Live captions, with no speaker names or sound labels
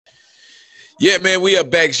Yeah, man, we are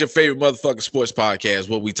back. It's your favorite motherfucking sports podcast.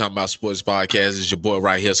 What we talking about sports podcast is your boy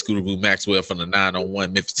right here, Scooter Boo Maxwell from the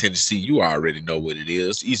 901 Memphis, Tennessee. You already know what it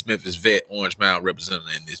is. East Memphis vet, Orange Mountain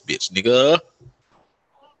representative in this bitch, nigga.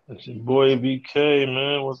 It's your boy BK,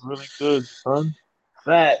 man. What's really good, son?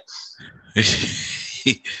 Facts.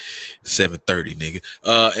 7:30, nigga.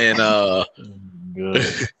 Good.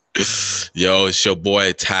 Yo, it's your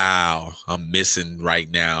boy Tao. I'm missing right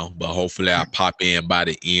now, but hopefully I pop in by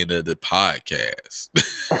the end of the podcast.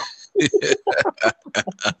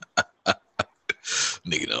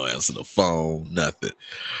 Nigga don't answer the phone, nothing.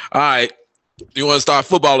 All right. You want to start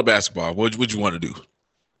football or basketball? What you want to do?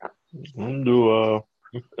 I'm do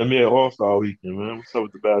NBA All-Star Weekend, man. What's up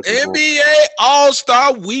with the basketball? NBA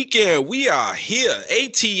All-Star Weekend. We are here.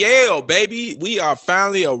 ATL, baby. We are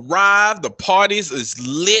finally arrived. The parties is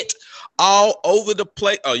lit all over the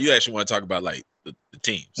place. Oh, you actually want to talk about like the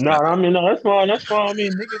teams? No, that's fine. That's fine. I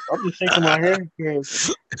mean, niggas, I'm just shaking my head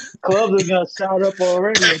because clubs are gonna shout up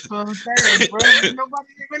already at 12:30, bro. Nobody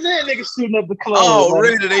even there. Niggas shooting up the club. Oh, like,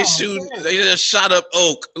 really? They shooting? Damn. They just shot up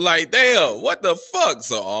Oak. Like, damn, what the fuck?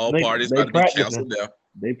 So all parties about to be canceled now.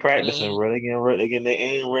 They practicing, bro. They getting ready. They getting their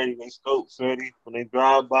aim ready. Their scopes ready when they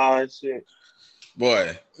drive by and shit.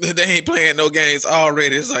 Boy, they ain't playing no games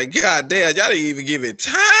already. It's like, god damn, y'all didn't even give it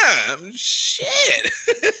time. Shit.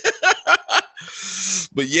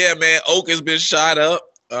 But yeah, man, Oak has been shot up.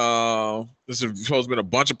 There's supposed to be a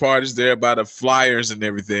bunch of parties there by the Flyers and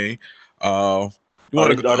everything. Are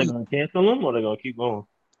they gonna cancel them or they gonna keep going?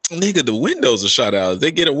 Nigga, the windows are shot out.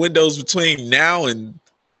 They get a windows between now and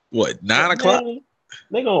what, 9 o'clock?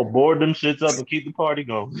 They gonna board them shits up and keep the party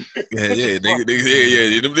going. Yeah, nigga,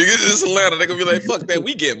 yeah. Them niggas in Atlanta, they gonna be like, fuck that,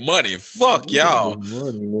 we get money. Fuck y'all.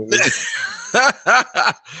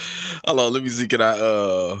 Hold on, let me see. Can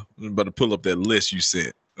I'm about to pull up that list you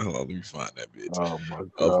sent. Hold on, let me find that bitch. Oh my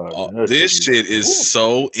god. This shit is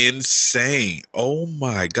so insane. Oh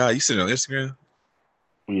my god. You seen it on Instagram?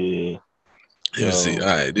 Yeah. Let me see. All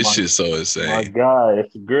right, this shit's so insane. My God,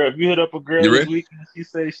 if you hit up a girl this weekend, she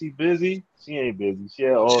say she busy, she ain't busy. She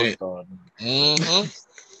at All-Star. Mm-hmm.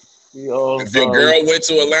 If your girl went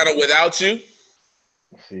to Atlanta without you,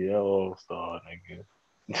 she at All-Star,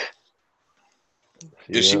 nigga.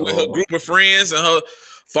 If she with her group of friends and her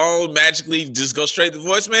phone magically just go straight to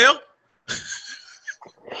voicemail?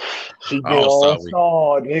 She did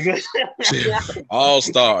All-Star, nigga.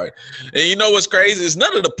 All-Star. And you know what's crazy? It's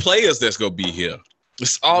none of the players that's going to be here.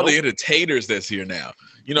 It's all the entertainers that's here now.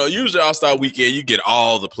 You know, usually All-Star Weekend, you get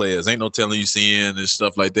all the players. Ain't no telling you seeing and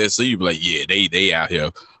stuff like that. So you be like, yeah, they out here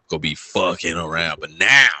going to be fucking around. But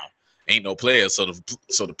now, ain't no players. So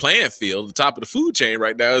the playing field, the top of the food chain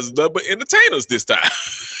right now is nothing but entertainers this time.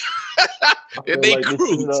 And they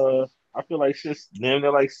crews. I feel like shit's damn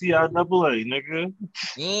near like CIAA, nigga.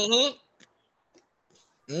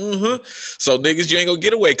 So niggas, you ain't gonna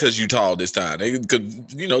get away because you tall this time. Cause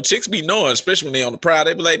you know, chicks be knowing, especially when they on the prowl.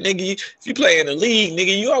 They be like, nigga, if you play in the league,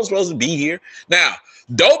 nigga, you all supposed to be here. Now,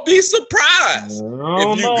 don't be surprised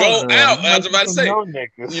if you go out. I was about to say,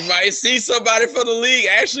 you might see somebody from the league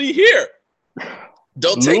actually here.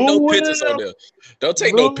 Don't take no pictures on them. Don't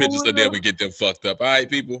take no pictures of them and get them fucked up. All right,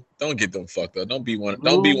 people, don't get them fucked up. Don't be one of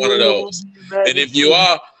those. And if you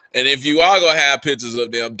are gonna have pictures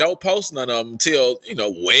of them, don't post none of them until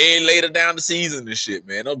way later down the season and shit,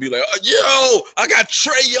 man. Don't be like, oh, yo, I got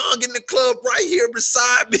Trae Young in the club right here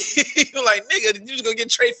beside me. Like, nigga, you just gonna get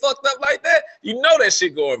Trae fucked up like that? You know that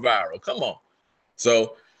shit going viral. Come on.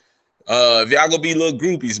 So, if y'all gonna be little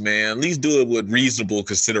groupies, man, at least do it with reasonable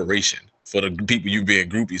consideration for the people you being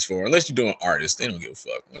groupies for. Unless you're doing artists, they don't give a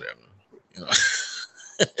fuck. Whatever.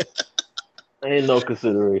 Ain't no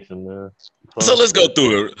consideration, man. So let's go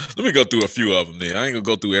through it. Let me go through a few of them there. I ain't gonna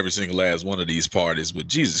go through every single last one of these parties, but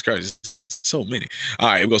Jesus Christ, so many. All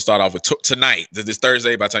right, we're gonna start off with tonight. This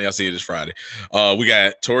Thursday. By the time y'all see it, it's Friday. We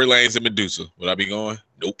got Tory Lanez and Medusa. Would I be going?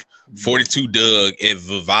 Nope. 42 Doug and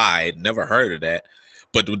Vivide. Never heard of that.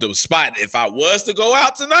 But the spot, if I was to go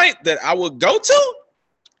out tonight, that I would go to,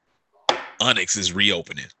 Onyx is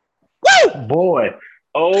reopening. Woo! Boy.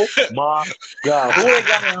 Oh my God. Who ain't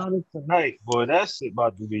got Onyx tonight? Boy, that shit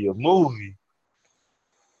about to be a movie.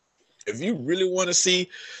 If you really want to see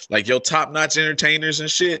like your top-notch entertainers and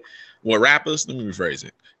shit, rappers, let me rephrase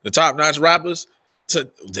it. The top-notch rappers, by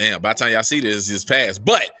the time y'all see this, it's past.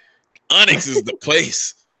 But Onyx is the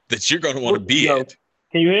place that you're gonna want to be at.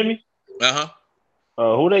 Can you hear me? Uh-huh.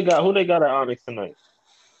 Who they got at Onyx tonight?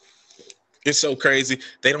 It's so crazy.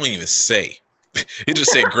 They don't even say. It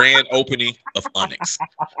just said grand opening of Onyx.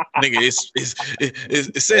 Nigga,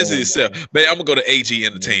 it says it itself. But I'm gonna go to AG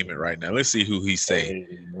Entertainment right now. Let's see who he's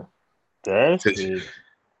saying. That's it.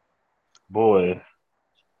 Boy.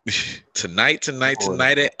 tonight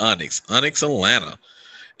at Onyx, Atlanta.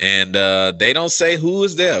 And they don't say who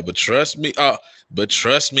is there, but trust me.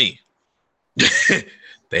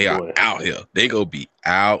 They are out here. They gonna be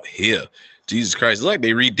out here. Jesus Christ. It's like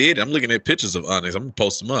they redid it. I'm looking at pictures of Onyx. I'm gonna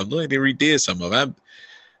post them up. Look like they redid some of them.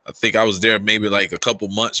 I think I was there maybe like a couple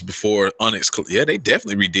months before Onyx. Yeah, they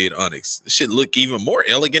definitely redid Onyx. This shit look even more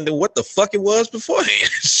elegant than what the fuck it was beforehand.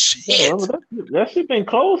 Shit. Yeah, that shit been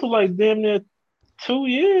closed for like damn near 2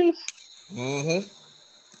 years. Mm-hmm.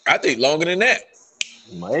 I think longer than that.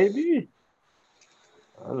 Maybe.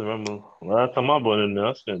 I remember last time I bought in there,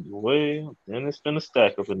 I spent they spent a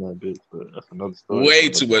stack up in that bitch, but that's another story. Way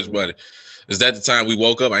too much money. Is that the time we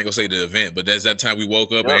woke up? I ain't gonna say the event, but that's that time we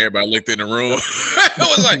woke up and everybody looked in the room. I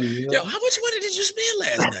was like, yo, how much money did you spend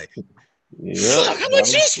last night? Fuck, how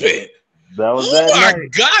much you spent? That was my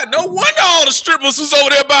God, no wonder all the strippers was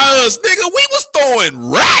over there by us. Nigga, we was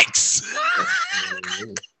throwing racks.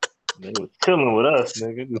 They was chilling with us,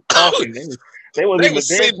 nigga. Just talking. They wasn't even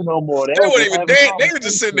dancing no more. They weren't even dancing. They were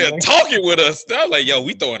just sitting there talking with us. I was like, yo,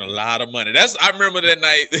 we throwing a lot of money. I remember that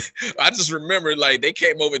night. I just remember like they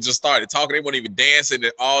came over and just started talking. They weren't even dancing.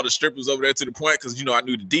 And all the strippers over there to the point, because I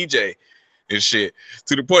knew the DJ and shit.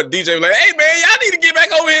 To the point the DJ was like, hey man, y'all need to get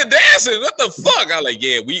back over here dancing. What the fuck? I was like,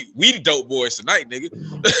 yeah, we the dope boys tonight, nigga.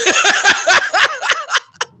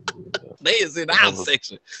 They is in our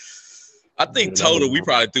section. I think total we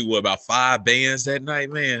probably threw about 5 bands that night,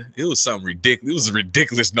 man. It was something ridiculous. It was a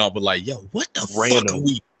ridiculous number. Like, yo, what the fuck are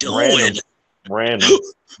we doing? Random.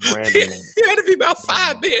 It had to be about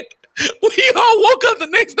 5 bands. We all woke up the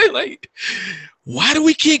next day like, why do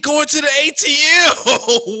we keep going to the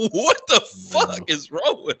ATM? What the fuck is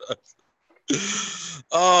wrong with us?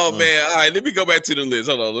 Oh man! All right, let me go back to the list.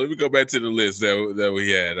 Hold on, let me go back to the list that we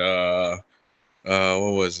had.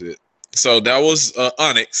 What was it? So that was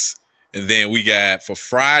Onyx. And then we got for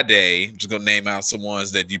Friday, I'm just gonna name out some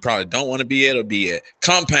ones that you probably don't want to be at or be at.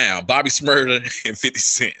 Compound, Bobby Shmurda, and 50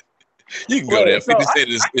 Cent. You can go there. 50 Cent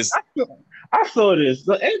is. I saw this.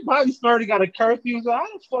 So, Bobby Shmurda got a curfew. So how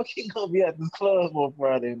the fuck he gonna be at this club on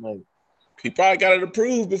Friday night? He probably got it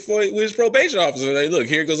approved before with his probation officer. Like, look,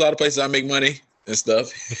 here goes all the places I make money and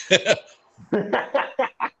stuff. Hey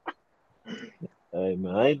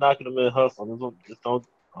man, I ain't knocking him in hustle. Just don't.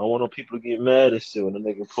 I don't want no people to get mad and shit when the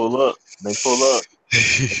nigga pull up. They pull up.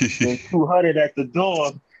 Then 200 at the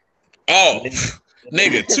door. Oh,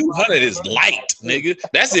 nigga, 200 is light, nigga.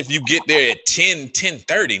 That's if you get there at 10:30,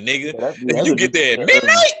 nigga. If you get there at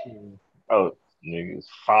midnight. Oh, nigga, it's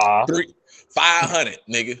 500,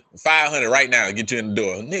 nigga. 500 right now to get you in the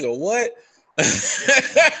door. Nigga, what?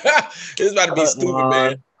 It's about to be stupid,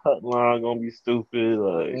 man. Cut line gonna be stupid.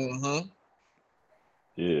 Like,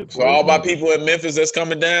 yeah, so all my people in Memphis that's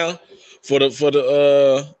coming down for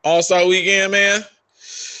the All-Star weekend, man.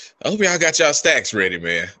 I hope y'all got y'all stacks ready,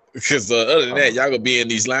 man. Because other than that, y'all gonna be in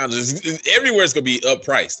these lounges. Everywhere's gonna be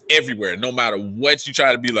uppriced. Everywhere, no matter what you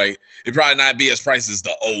try to be like, it probably not be as priced as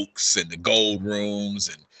the Oaks and the Gold Rooms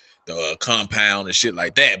and the Compound and shit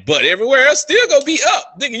like that. But everywhere else still gonna be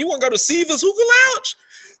up. Nigga, you wanna go to Seaver's Hookah Lounge?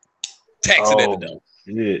 Tax it in the dough.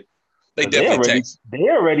 Shit. They definitely tax. They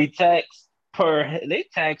already tax. They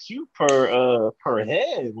tax you per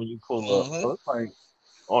head when you pull up. So it's like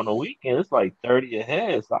on the weekend, it's like 30 a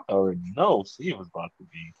head. So I already know Seaver's about to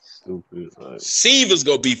be stupid. Like, Seaver's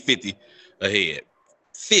gonna be 50 a head.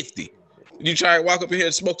 50. You try to walk up in here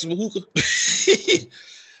and smoke some hookah? I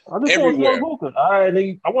just everywhere. Want hookah. All right,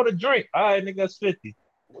 nigga, I want a drink. All right, nigga, that's 50.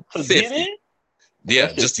 To 50. Get in?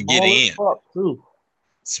 Yeah, just to get in. Too.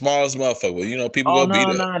 Small as motherfucker. People gonna be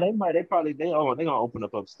there. They gonna open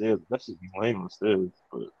up upstairs. That should be lame upstairs.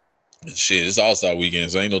 But shit, it's All-Star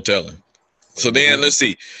weekend, so ain't no telling. So then let's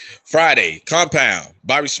see. Friday, Compound,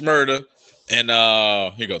 Bobby Shmurda, and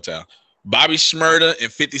here go Tal. Bobby Shmurda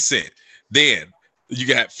and 50 Cent. Then you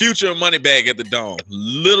got Future and Moneybagg at the Dome,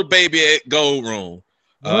 Little Baby at Gold Room.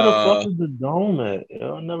 Where the fuck is the Dome at?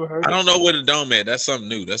 I never heard. I don't know where the Dome at. That's something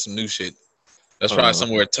new. That's some new shit. That's probably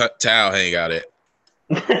somewhere Tal hang out at.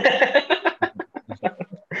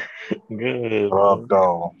 Good. Rob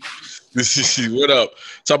Dome. What up?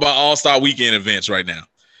 Talk about All-Star weekend events right now.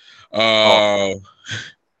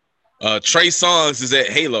 Trey Songz is at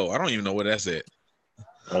Halo. I don't even know where that's at.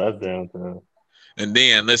 Oh, that's downtown. And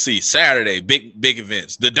then let's see, Saturday, big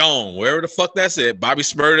events. The Dome, wherever the fuck that's at. Bobby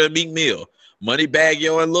Shmurda and Meek Mill. Moneybagg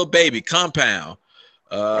Yo and Lil Baby. Compound.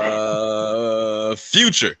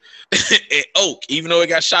 Future at Oak, even though it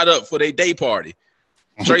got shot up for their day party.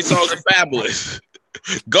 Trey Songz and Fabulous.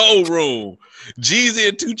 Gold Room. Jeezy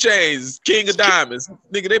and 2 Chainz. King of Diamonds.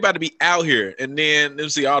 Nigga, they about to be out here. And then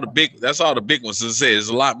let's see that's all the big ones. As I said, there's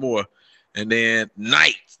a lot more And then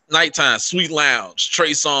nighttime, Sweet Lounge,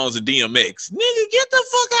 Trey Songz and DMX. Nigga, get the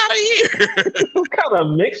fuck out of here. What kind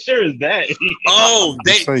of mixture is that? Oh,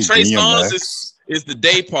 Trey Songz DMX. is the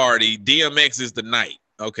day party. DMX is the night.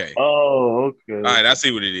 Okay. Oh, okay. All right, I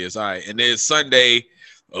see what it is. All right. And then Sunday,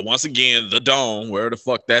 once again, the Dome, where the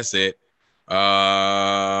fuck that's at.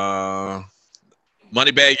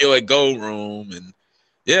 Moneybagg Yo at Gold Room. And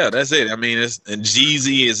yeah, that's it. I mean, and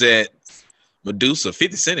Jeezy is at Medusa,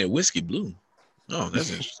 50 Cent at Whiskey Blue. Oh, that's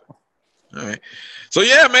interesting. All right. So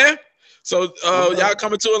yeah, man. So y'all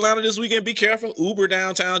coming to Atlanta this weekend, be careful. Uber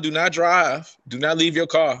downtown. Do not drive. Do not leave your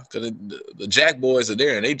car. Because the Jack boys are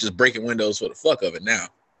there and they just breaking windows for the fuck of it now.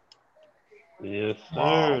 Yes, sir.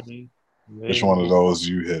 Wow. Which one of those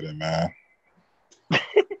you hitting, man?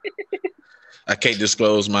 I can't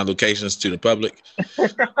disclose my locations to the public. All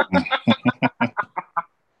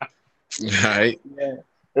right. Yeah.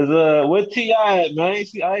 Where T.I. at, man?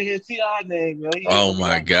 See, I hear T.I. name, man. Oh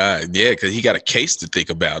my God. Yeah, because he got a case to think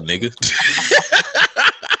about, nigga.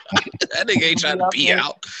 That nigga ain't trying to be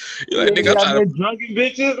out. You're like, nigga, I'm trying to drunken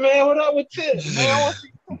bitches, man. What up with Tip? Man, I want to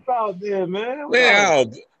see you out there, man.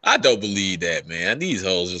 Man, I don't believe that, man. These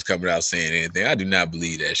hoes just coming out saying anything. I do not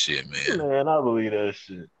believe that shit, man. Man, I believe that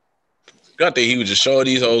shit. I think he was just showing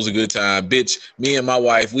these hoes a good time. Bitch, me and my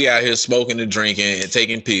wife, we out here smoking and drinking and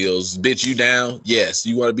taking pills. Bitch, you down? Yes.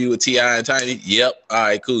 You want to be with T.I. and Tiny? Yep. All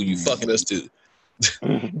right, cool. You fucking us too.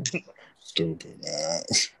 Stupid,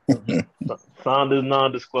 man. Sign this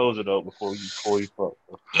non-disclosure, though, before you fuck.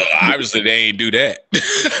 Obviously, they ain't do that.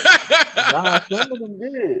 Nah, some of them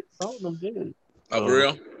did. Oh, for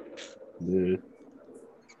real? Yeah.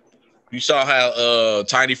 You saw how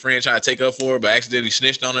Tiny friend tried to take up for her, but accidentally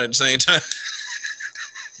snitched on her at the same time?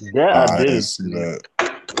 Yeah, I did. Didn't see that. I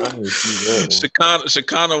didn't see that.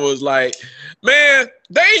 Shakana was like, man,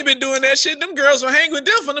 they ain't been doing that shit. Them girls were hanging with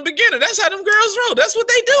them from the beginning. That's how them girls roll. That's what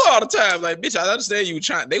they do all the time. Like, bitch, I understand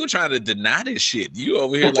they were trying to deny this shit. You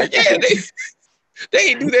over here like, yeah, they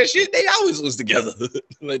ain't do that shit. They always was together.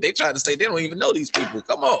 Like, they tried to say they don't even know these people.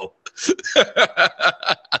 Come on.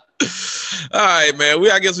 All right, man.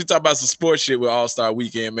 I guess we talk about some sports shit with All-Star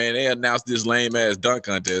Weekend, man. They announced this lame ass dunk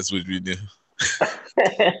contest, which we do.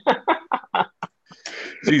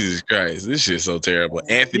 Jesus Christ, this shit's so terrible.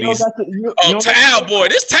 Anthony's Towel Boy.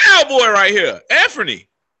 This Towel Boy right here, Anthony.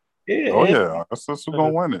 Yeah. Oh yeah, that's who's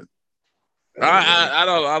gonna win it. I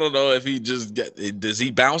don't know if he just does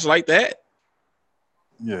he bounce like that?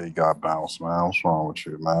 Yeah, he got bounced, man. What's wrong with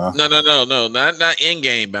you, man? No, not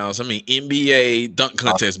in-game bounce. I mean NBA dunk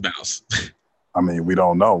contest bounce. I mean, we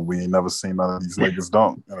don't know. We ain't never seen none of these niggas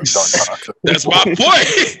dunk in a dunk contest. That's my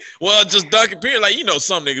point. Well, just dunking period. Like,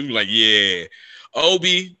 some niggas be like, yeah,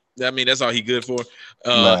 Obi. I mean, that's all he good for.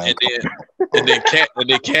 And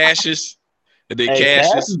then Cassius. And then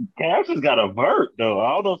Cassius got a vert though.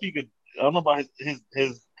 I don't know if he could. I don't know about his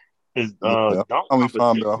dunk. I only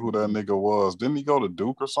found out who that nigga was. Didn't he go to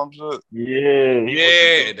Duke or some shit?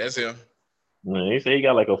 Yeah, that's him. Man, he said he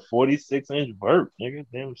got like a 46-inch vert, nigga.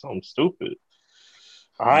 Damn, something stupid.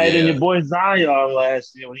 Higher than your boy Zion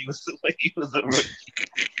last year when he was a rookie.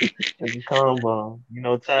 In the combo,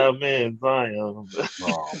 top man Zion.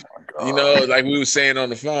 Oh my God. Like we were saying on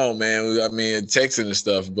the phone, man. I mean, texting and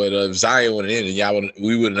stuff. But if Zion would have ended,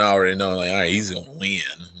 we wouldn't already know. Like, all right, he's gonna win.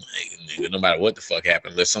 Like, nigga, no matter what the fuck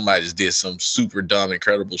happened, unless somebody just did some super dumb,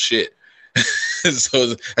 incredible shit.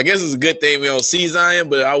 So I guess it's a good thing we don't see Zion,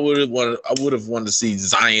 but I would have wanted to see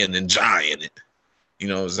Zion and Giant. You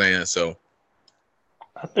know what I'm saying? So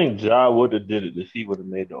I think Ja would have did it if he would have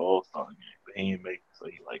made the All-Star game, but he didn't make it, so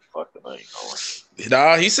he like fucked it. I ain't going.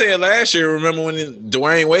 Nah, he said last year. Remember when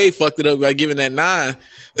Dwayne Wade fucked it up by giving that 9?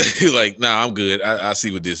 He's like, nah, I'm good. I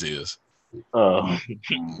see what this is.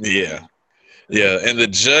 Yeah. Yeah, and the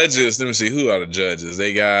judges, let me see, who are the judges?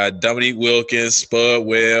 They got Dominique Wilkins, Spud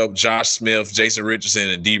Webb, Josh Smith, Jason Richardson,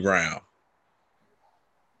 and D. Brown.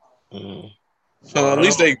 At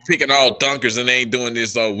least they picking all dunkers and they ain't doing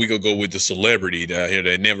this, we could go with the celebrity down here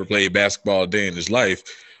that never played basketball a day in his life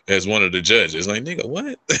as one of the judges. Like, nigga,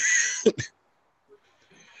 what?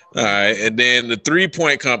 All right, and then the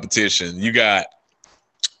 3-point competition, you got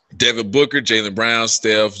Devin Booker, Jaylen Brown,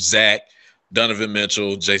 Steph, Zach, Donovan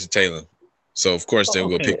Mitchell, Jason Tatum. So, of course, they're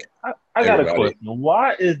going to pick I got a question.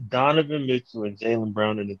 Why is Donovan Mitchell and Jaylen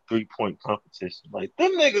Brown in the 3-point competition? Like,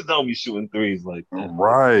 them niggas don't be shooting threes like that.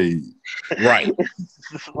 Right. Like,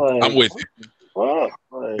 I'm with you. Like,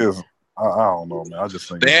 I don't know, man. I just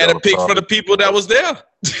think they had to pick for the people that was there.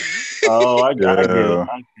 I get it.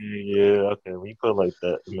 Yeah, okay. When you put it like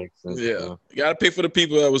that, it makes sense. Yeah. You got to pick for the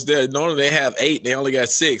people that was there. Normally they have 8. They only got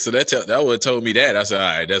 6. So that would have told me that. I said,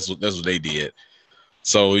 all right, that's what they did.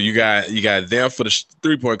 So you got them for the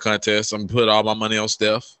 3-point contest. I'm gonna put all my money on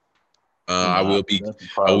Steph. I will be on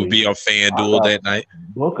FanDuel that night.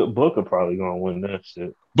 Booker probably gonna win that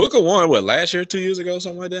shit. Booker won what last year, 2 years ago,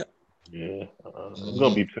 something like that. Yeah, it's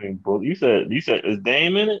gonna be between Booker. You said is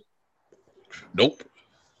Dame in it? Nope.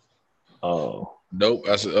 Oh. Nope.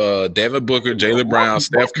 That's Devin Booker, Jaylen Brown,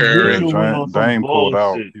 Steph Curry. Dame pulled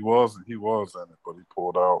out. He was in it, but he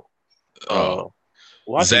pulled out.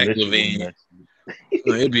 Zach LaVine.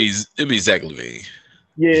 It'd be Zach LaVine.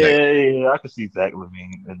 Yeah, I can see Zach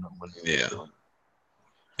LaVine. Yeah.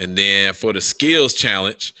 And then for the skills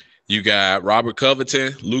challenge, you got Robert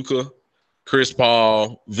Covington, Luka, Chris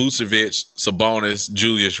Paul, Vucevic, Sabonis,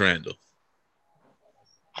 Julius Randle.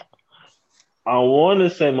 I want to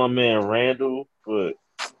say my man Randall, but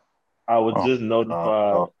I was just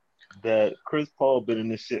notified that Chris Paul been in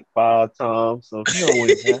this shit 5 times. So if you don't win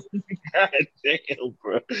that, god damn,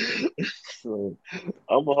 bro. So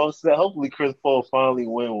I'm gonna hope that hopefully Chris Paul finally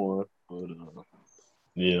win one. But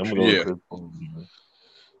yeah, I'm gonna go with Chris Paul. Man.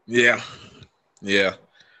 Yeah.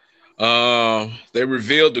 They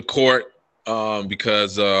revealed the court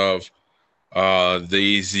because of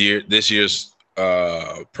this year's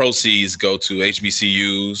proceeds go to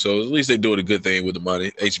HBCU, so at least they're doing a good thing with the money.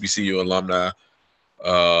 HBCU alumni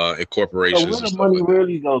and corporations. So where the money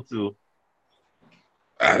really go to?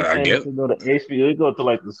 I guess it go to HBCU. It go to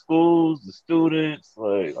like the schools, the students.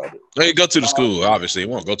 It go to the school. Obviously, it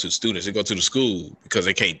won't go to the students. It go to the school because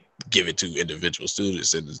they can't give it to individual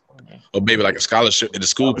students, or maybe like a scholarship. And the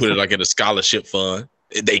school put it like in a scholarship fund.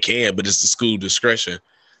 They can, but it's the school discretion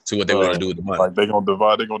to what they want to do with the money. Like they're gonna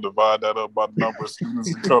divide that up by the number of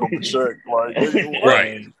students and cut them a check. Like,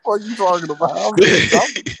 right. What are you talking about? I'm just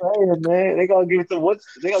saying, man. They gonna give it to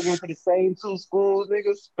the same 2 schools,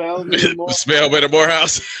 nigga. Spelman and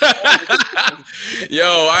Morehouse.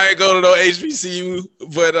 Yo, I ain't going to no HBCU,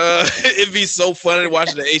 but it'd be so funny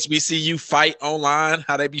watching the HBCU fight online,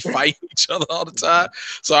 how they be fighting each other all the time.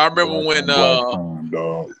 So I remember when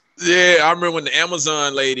I remember when the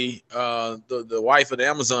Amazon lady, the wife of the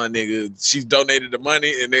Amazon nigga, she donated the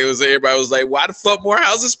money, and everybody was like, "Why the fuck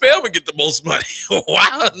Morehouse and Spelman get the most money?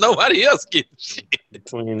 Why nobody else get shit?"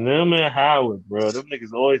 Between them and Howard, bro, them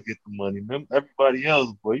niggas always get the money. Everybody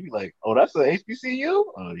else, boy, you be like, "Oh, that's an HBCU?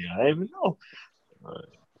 Oh yeah, I didn't even know."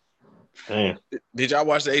 Damn. Did y'all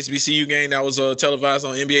watch the HBCU game that was televised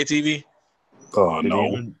on NBA TV?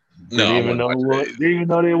 No. Didn't even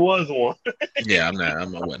know there was one. Yeah, I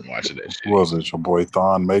wasn't watching that shit. Was it your boy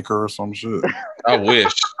Thon Maker or some shit? I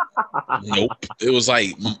wish. Nope. It was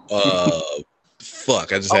like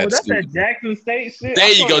fuck. I just had that's that Jackson State shit.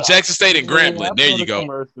 There you go, Jackson State and Grambling. There you go.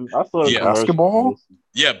 I saw the basketball.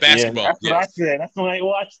 Yeah, basketball. That's what I said. That's when I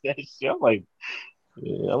watched that shit. I'm like,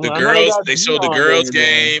 the girls. They showed the girls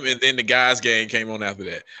game, and then the guys game came on after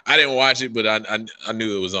that. I didn't watch it, but I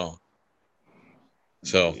knew it was on.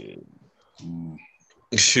 So, all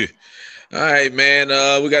right, man.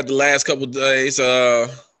 We got the last couple of days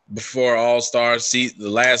before All-Star. The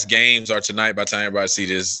last games are tonight. By the time everybody see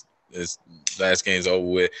this last game's over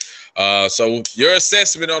with. So your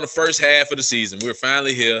assessment on the first half of the season. We're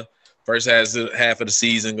finally here. First half of the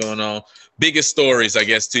season going on. Biggest stories, I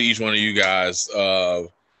guess, to each one of you guys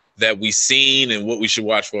that we seen and what we should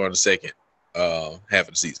watch for in the second half of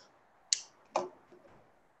the season.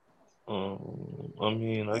 I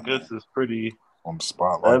mean, I guess it's pretty on the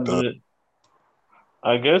spot like that.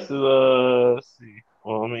 I guess let's see.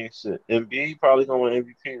 Well, I mean, shit. Embiid probably gonna win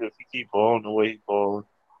MVP if he keep balling the way he balling.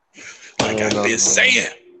 Like I've been saying.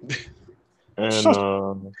 And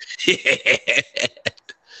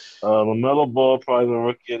LaMelo Ball probably the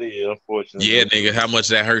rookie of the year, unfortunately. Yeah, nigga, how much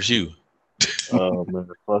that hurts you? Oh man,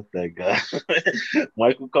 fuck that guy,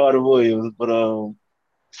 Michael Carter Williams. But nigga,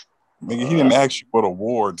 he didn't ask you for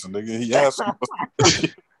awards, nigga. He asked you.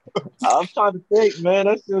 I'm trying to think, man.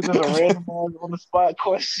 That's just a random on the spot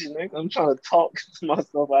question, nigga. I'm trying to talk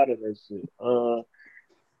myself out of that shit.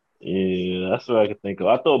 Yeah, that's what I could think of.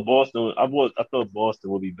 I thought Boston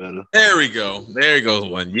would be better. There we go. There goes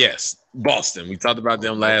one. Yes, Boston. We talked about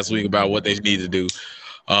them last week about what they need to do.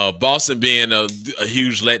 Boston being a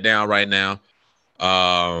huge letdown right now.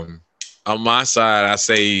 On my side, I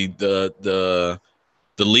say the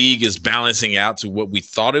league is balancing out to what we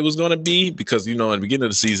thought it was going to be because, you know, in the beginning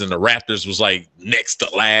of the season, the Raptors was like next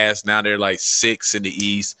to last. Now they're like 6 in the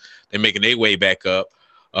East. They're making their way back up.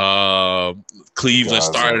 Cleveland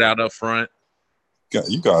started out up front.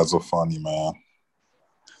 You guys are funny, man.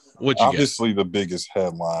 Obviously, the biggest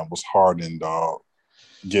headline was Harden, dog,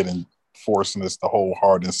 forcing us the whole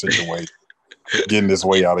Harden situation, getting his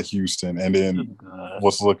way out of Houston, and then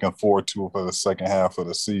was looking forward to it for the second half of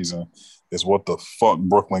the season. is what the fuck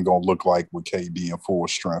Brooklyn gonna look like with KD in full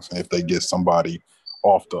strength, and if they get somebody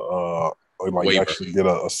off the waiver. Actually get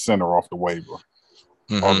a center off the waiver.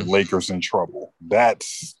 Are the Lakers in trouble?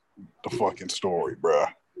 That's the fucking story, bro.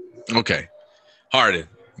 Okay. Harden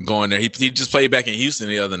going there. He just played back in Houston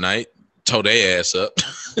the other night. Tore their ass up.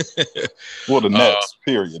 Well, the Nets,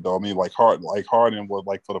 period, though. I mean, Harden was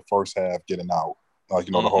like for the first half getting out. Like,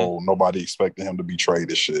 the whole nobody expected him to be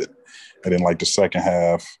traded shit. And then like the second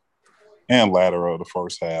half and latter of the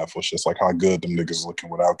first half was just like how good them niggas looking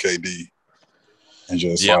without KD. And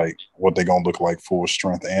just like what they gonna look like full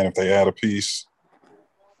strength. And if they add a piece,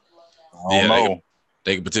 I don't know.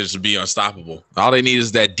 They could potentially be unstoppable. All they need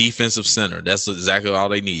is that defensive center. That's exactly all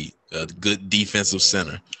they need. A good defensive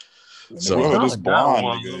center. So whoever this blind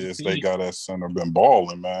nigga is, they got that center been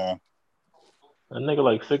balling, man. That nigga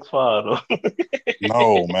like 6'5" though.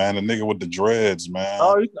 No, man, the nigga with the dreads, man.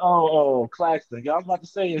 Oh, Claxton. Y'all about to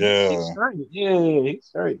say he's straight. Yeah, he's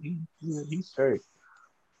straight. He's straight.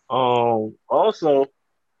 Also,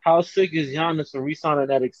 how sick is Giannis for re-signing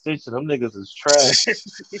that extension? Them niggas is trash.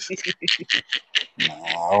 Nah,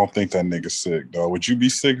 I don't think that nigga's sick, though. Would you be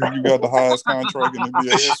sick if you got the highest contract in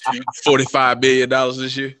NBA history? $45 billion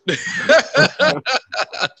this year.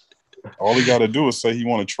 All he got to do is say he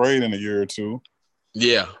want to trade in a year or two.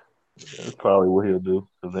 Yeah. That's probably what he'll do.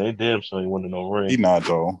 Because they ain't damn sure he winning no ring. He not,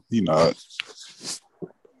 though. He not.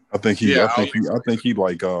 I think he got like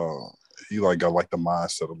the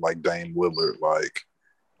mindset of like Dame Lillard, like,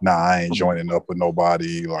 nah, I ain't joining up with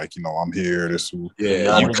nobody. Like, I'm here. You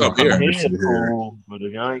come here. Cool, but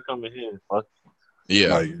if y'all ain't coming here, fuck.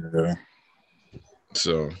 Yeah.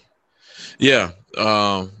 So,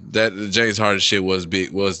 that James Harden shit was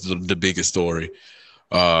the biggest story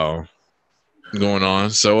going on.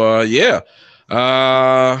 So, you're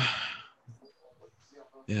right.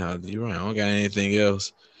 I don't got anything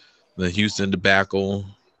else. The Houston debacle.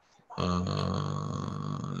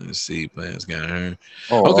 Let's see, plans got her.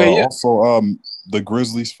 Also, the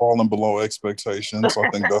Grizzlies falling below expectations. I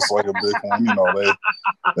think that's like a big one.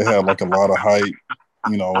 They had like a lot of hype.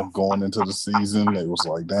 Going into the season, it was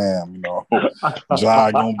like, damn, Ja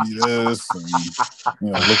gonna be this,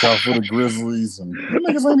 and look out for the Grizzlies, and the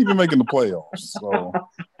niggas ain't even making the playoffs. So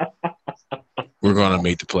we're gonna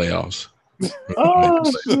make the playoffs. Oh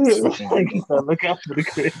shit! Look out for the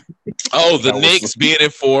Grizzlies. Oh, the Knicks being in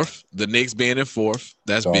fourth. The Knicks being in fourth.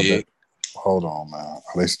 That's big. Hold on, man. Are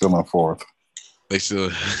they still in fourth? They still.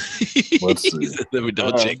 Let's see. Let me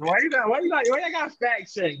double check. Why you got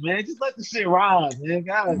fact check, man? Just let the shit ride, man.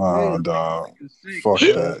 Nah, dog. Fuck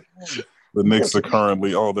that. The Knicks are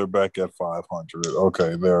currently. They're back at 500.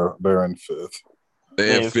 Okay, they're in fifth.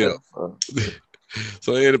 They're in fifth.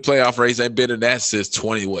 So they're in the playoff race. They've been in that since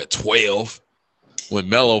 12 when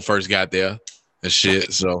Melo first got there and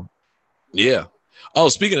shit. So yeah. Oh,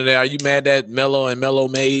 speaking of that, are you mad that Melo and Melo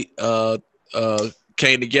Made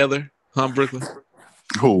came together? Brooklyn?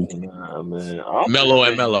 Who? Nah, man. Melo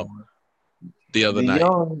and Melo the other night.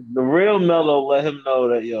 The real Melo let him know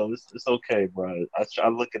that, it's okay, bro. I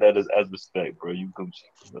look at that as respect, bro. You come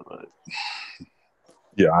check it out.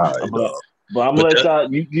 Yeah, all right. But I'm going to let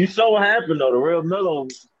y'all, you saw what happened, though. The real Melo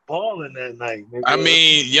balling that night. Nigga. I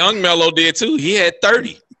mean, young Melo did, too. He had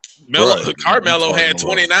 30. Carmelo had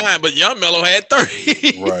 29, but young Melo had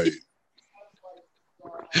 30. Right.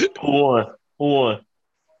 Who won?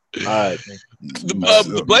 All right.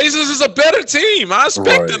 The Blazers is a better team. I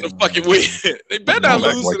expect them to fucking win. They better not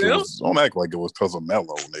lose to them. Don't act like it was because of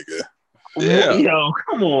Melo, nigga. Yeah. Yo,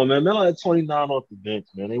 come on, man. Melo had 29 off the bench,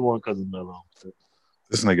 man. They won because of Melo.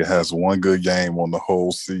 This nigga has one good game on the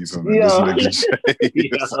whole season. And this nigga Jay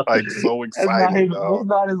is like so excited. That's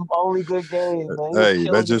not his only good game, man. Hey,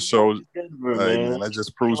 that just shows. Man, that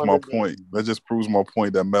just proves my point. That just proves my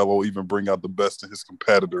point that Melo even bring out the best in his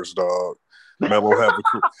competitors, dog. Melo have a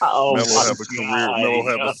career. Melo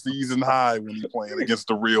have a season high when he playing against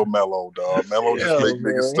the real Melo, dog. Melo just make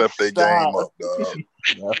niggas step their game up, dog.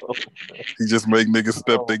 He just make niggas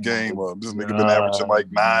step their game up. This nigga been averaging like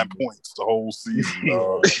 9 points the whole season,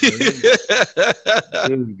 dog. This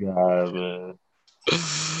guy, man.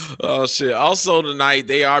 Oh shit! Also tonight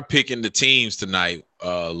they are picking the teams tonight.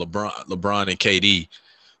 LeBron and KD.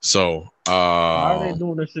 So why are they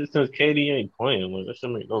doing this shit since KD ain't playing? Like, that should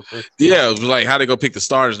make no sense. Yeah, it was like how they go pick the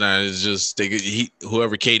starters now. It's just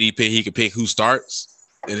whoever KD pick, he can pick who starts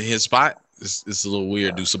in his spot. It's a little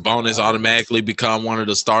weird. Do Sabonis automatically become one of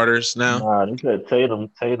the starters now? Nah, they said Tatum's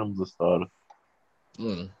the starter.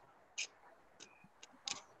 All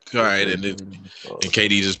right, and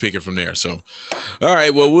KD just pick it from there. So, all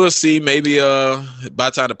right, well, we'll see. Maybe by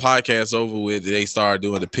the time the podcast over with, they start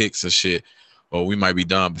doing the picks and shit. or we might be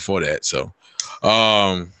done before that. So,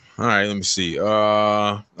 all right, let me see.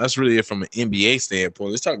 That's really it from an NBA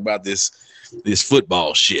standpoint. Let's talk about this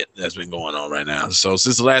football shit that's been going on right now. So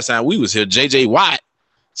since the last time we was here, JJ Watt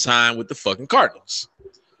signed with the fucking Cardinals.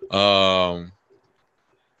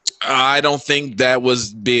 I don't think that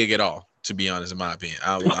was big at all, to be honest, in my opinion.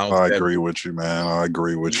 I agree with you, man. I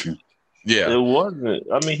agree with you. Yeah, it wasn't.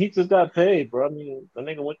 I mean, he just got paid, bro. I mean, the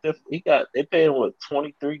nigga went there. They paid him what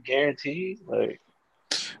 23 guaranteed. Like,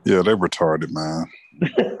 yeah, they're retarded, man.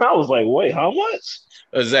 I was like, wait, how much?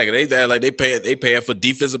 Exactly. They pay for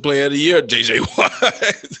defensive player of the year, JJ Watt.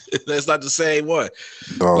 That's not the same one.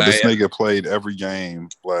 Dog, like, this nigga played every game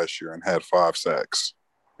last year and had 5 sacks.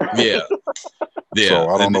 Yeah. Yeah. So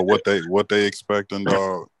I don't know what they expecting,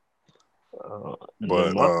 dog.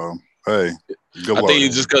 But hey, good luck. I think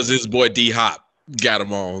it's just because his boy D Hop got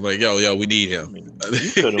him on. Like, yo, we need him. I mean, he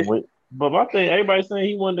could have went. But my thing, everybody's saying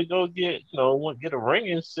he wanted to go get, get a ring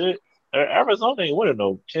and shit. Arizona ain't winning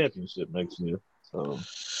no championship next year. So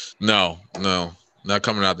no, not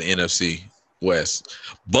coming out the NFC West.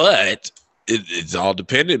 But it's all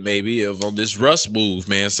dependent maybe on this Russ move,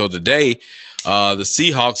 man. So today, the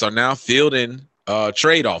Seahawks are now fielding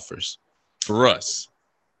trade offers for Russ.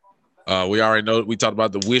 We already know, we talked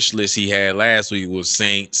about the wish list he had last week was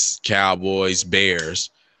Saints, Cowboys, Bears,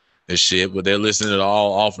 and shit, but they're listening to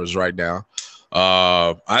all offers right now.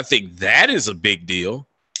 I think that is a big deal.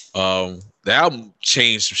 That'll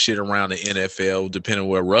change some shit around the NFL depending on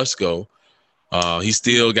where Russ go. He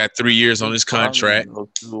still got 3 years on his contract.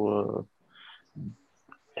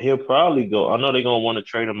 He'll probably go. I know they're gonna want to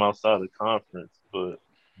trade him outside the conference, but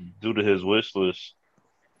due to his wish list,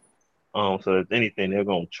 so if anything, they're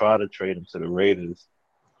gonna try to trade him to the Raiders.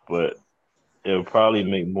 But it'll probably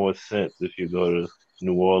make more sense if you go to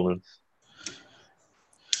New Orleans.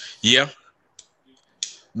 Yeah,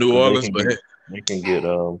 New Orleans, but they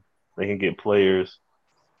can get players.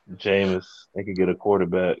 Jameis, they can get a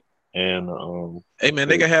quarterback, and hey man,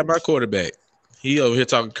 they can have my quarterback. He over here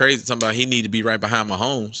talking crazy, talking about he need to be right behind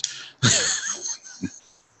Mahomes.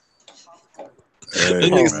 Hey,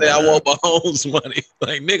 nigga say I want Mahomes money.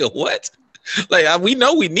 Like, nigga, what? Like, we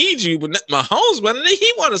know we need you, but Mahomes money.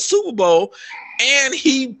 He won a Super Bowl, and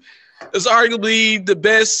he is arguably the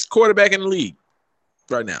best quarterback in the league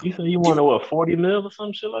right now. You said you wanted what, 40 mil or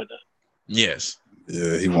some shit like that? Yes.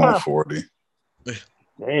 Yeah, he won 40.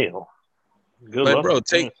 Damn. Good luck, bro.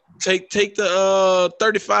 Take the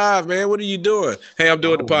 35, man. What are you doing? Hey, I'm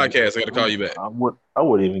doing the podcast. I gotta call you back. I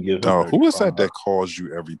wouldn't even give. No, who is that calls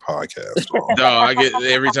you every podcast? No, I get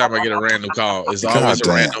every time I get a random call. It's always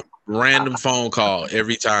a random phone call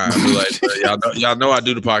every time. I be like, y'all know I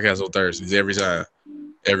do the podcast on Thursdays every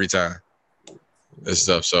time. This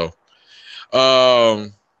stuff. So,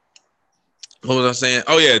 what was I saying?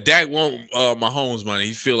 Oh yeah, Dak want Mahomes money.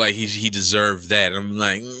 He feel like he deserved that. I'm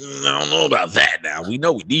like, I don't know about that. Now we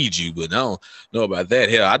know we need you, but I don't know about that.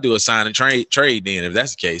 Hell, I do a sign and trade then if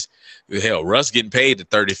that's the case. Hell, Russ getting paid to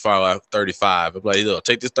 35. I'm like, look,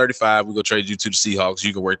 take this 35. We go trade you to the Seahawks.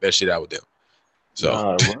 You can work that shit out with them.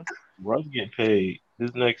 So Russ getting paid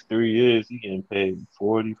this next 3 years. He getting paid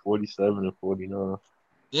 40, 47, and 49.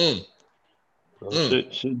 So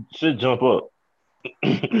should jump up.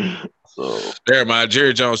 So there, my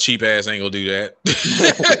Jerry Jones cheap ass ain't gonna do that.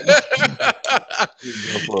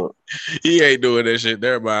 He ain't doing that shit.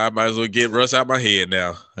 There, I might as well get Russ out my head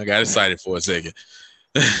now. I got excited for a second.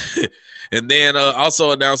 And then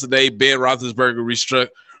also announced today, Ben Roethlisberger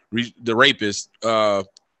the rapist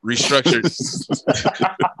restructured.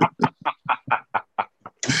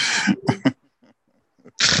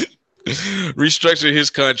 Restructured his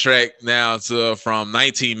contract now to from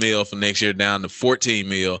 19 mil for next year down to 14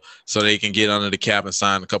 mil, so they can get under the cap and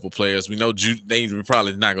sign a couple players. We know they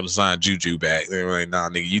probably not going to sign Juju back. They're like, nah,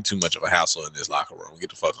 nigga, you too much of a hassle in this locker room. Get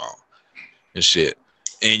the fuck on and shit.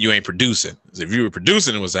 And you ain't producing. If you were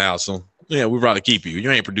producing, it was a hassle. Yeah, we'd probably keep you.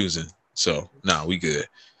 You ain't producing, so nah, we good.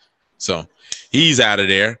 So he's out of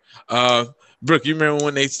there. Brooke, you remember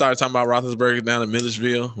when they started talking about Roethlisberger down in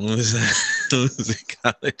Millersville? When was in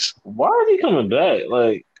college? Why is he coming back?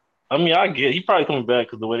 Like, I mean, I get he probably coming back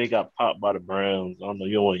because the way they got popped by the Browns. I don't know.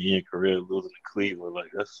 You don't want to end your career losing to Cleveland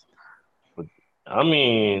like that's. But I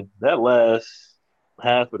mean, that last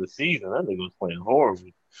half of the season, that nigga was playing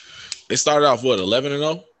horrible. They started off what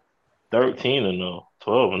 11-0, 13-0,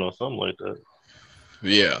 12-0, something like that.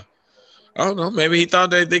 Yeah. I don't know. Maybe he thought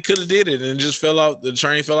that they could have did it and just fell off. The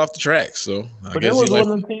train fell off the track. So I guess it was one of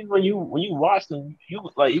them things when you watched them, you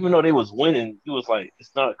was like, even though they was winning, you was like,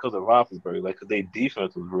 it's not because of Roethlisberger, like, because their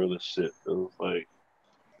defense was real as shit. It was like,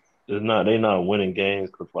 they not winning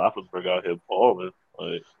games because Roethlisberger out here balling.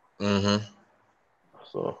 Like,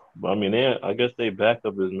 So, but I mean, I guess they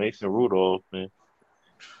backup is Mason Rudolph, man.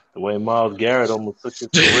 The way Myles Garrett almost took his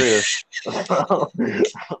career,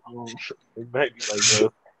 it might be like,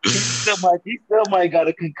 yo, he still might got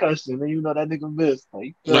a concussion, and you know that nigga missed.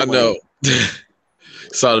 Like, I know.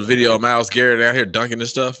 Saw the video of Myles Garrett out here dunking and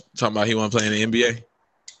stuff, talking about he want to play in the NBA.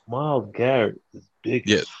 Myles Garrett is big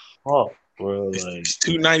as fuck, bro. Like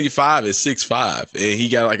 295 is 6'5", and he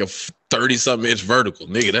got like a 30-something inch vertical.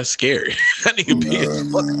 Nigga, that's scary. That nigga big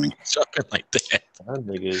as fuck, jumping like that. That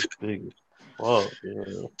nigga is big as fuck.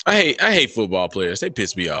 Yeah. I hate football players. They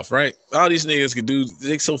piss me off, right? All these niggas can do.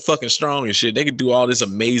 They so fucking strong and shit. They can do all this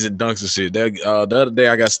amazing dunks and shit. The other day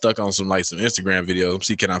I got stuck on some Instagram videos.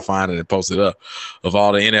 See, can I find it and post it up of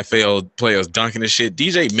all the NFL players dunking and shit.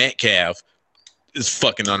 DJ Metcalf is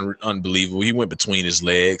fucking unbelievable. He went between his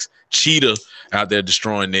legs. Cheetah out there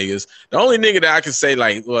destroying niggas. The only nigga that I can say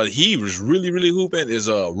like, well, he was really really hooping is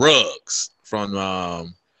Ruggs from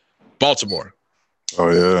Baltimore.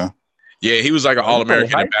 Oh yeah. Yeah, he was like an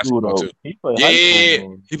All-American in basketball too. He played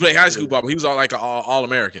high school ball, but he was like an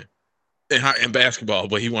All-American in basketball,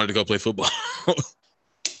 but he wanted to go play football.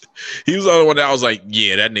 He was the only one that I was like,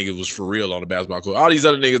 yeah, that nigga was for real on the basketball court. All these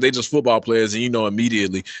other niggas, they just football players, and you know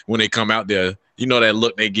immediately when they come out there, you know that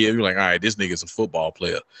look they give. You're like, all right, this nigga's a football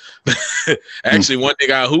player. Actually, one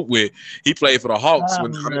nigga I hoop with, he played for the Hawks.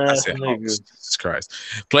 I said Hawks, Jesus Christ.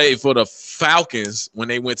 Played for the Falcons when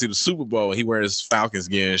they went to the Super Bowl. He wears Falcons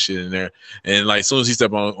gear and shit in there. And like as soon as he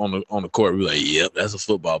stepped on the court, we were like, yep, that's a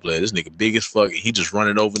football player. This nigga big as fuck. He just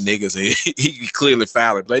running over niggas, and he clearly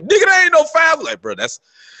fouling. Like, nigga, that ain't no foul. Like, bro, this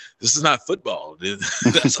is not football.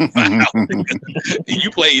 That's a foul.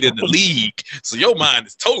 You played in the league, so your mind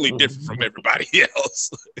is totally different from everybody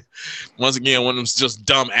else. Once again, one of them's just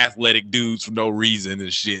dumb athletic dudes for no reason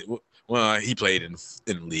and shit. Well, he played in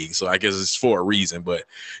the league, so I guess it's for a reason. But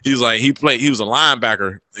he was a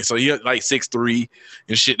linebacker, and so he had like 6'3"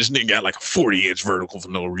 and shit. This nigga got like a 40-inch vertical for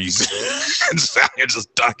no reason.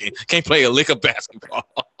 Just dunking. Can't play a lick of basketball.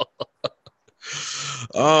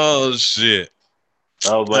 Oh shit.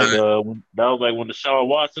 That was like when Deshaun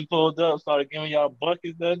Watson pulled up, started giving y'all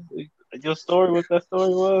buckets. That your story, what that story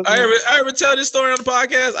was? I ever tell this story on the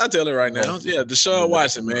podcast? I'll tell it right now. Yeah, Deshaun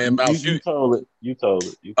Watson, man. You told it.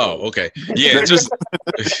 Oh, okay. Yeah, just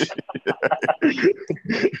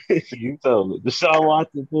you told it. Deshaun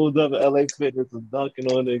Watson pulled up at LA Fitness and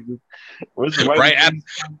dunking on niggas.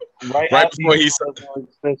 Right before he signed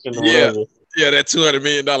that $200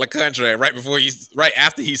 million contract right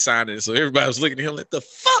after he signed it. So everybody was looking at him like, the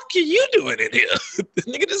fuck are you doing in here?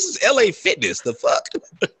 Nigga, this is LA Fitness. The fuck?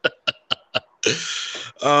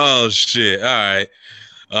 Oh shit. All right.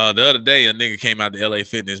 The other day a nigga came out to LA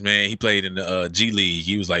Fitness, man. He played in the G League.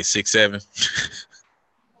 He was like 6'7".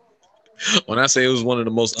 When I say it was one of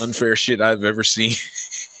the most unfair shit I've ever seen.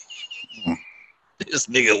 This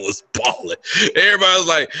nigga was balling. Everybody was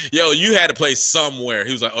like, yo, you had to play somewhere.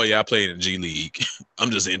 He was like, oh, yeah, I played in G League.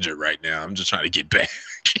 I'm just injured right now. I'm just trying to get back.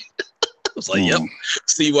 I was like, yep.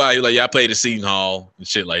 See why? He was like, yeah, I played at Seton Hall and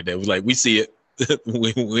shit like that. We like, we see it.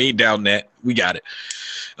 we ain't down that. We got it.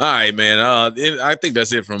 All right, man. I think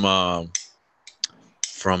that's it from the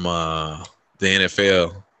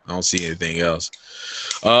NFL. I don't see anything else.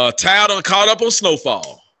 Tao done caught up on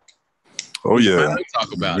Snowfall. Oh yeah,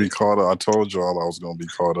 talk about it. Caught up. I told y'all I was gonna be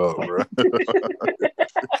caught up, bro.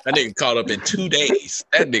 That nigga caught up in 2 days.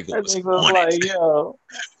 That nigga was like, yo,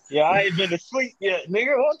 I ain't been to sleep yet,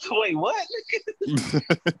 nigga. Wait, what?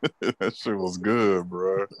 That shit was good,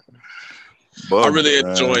 bro. I'm really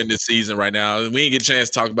enjoying this season right now. We didn't get a chance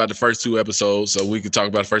to talk about the first 2 episodes, so we could talk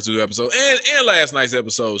about the first 2 episodes and last night's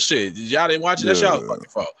episode. Shit, y'all didn't watch it? That's y'all fucking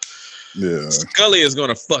fault. Yeah, Scully is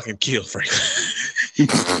gonna fucking kill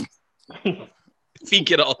Franklin. If he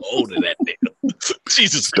get a hold of that nigga,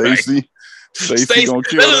 Jesus Christ. Stacey gonna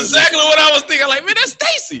kill. That's exactly what I was thinking. Like, man, that's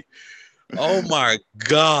Stacey. Oh my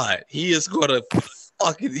God, he is gonna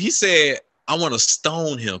fucking. He said, "I want to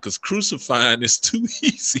stone him because crucifying is too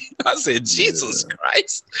easy." I said, "Jesus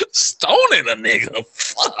Christ, stoning a nigga,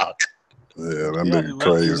 fuck." Yeah, that nigga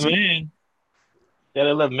crazy. Man. Yeah,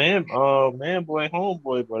 they left man boy,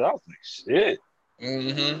 homeboy, but I was like, shit.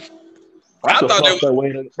 Mm-hmm. That's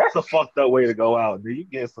a fucked up way to go out, dude. You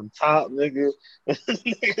get some top, nigga.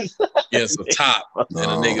 Yeah, some top, and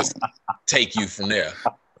the niggas take you from there.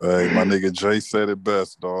 Hey, my nigga Jay said it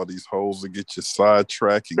best, dog. These hoes will get you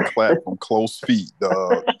sidetracked and clap from close feet,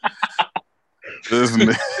 dog. This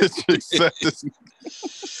nigga set this.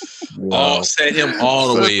 Set him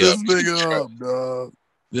all the way up. This nigga up, dog.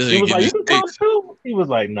 He was like, you can talk too? He was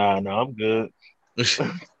like, nah, I'm good.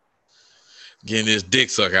 getting his dick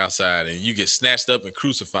sucked outside, and you get snatched up and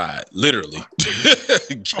crucified, literally.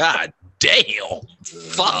 God damn,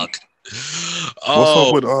 fuck.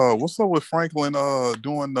 What's up with Franklin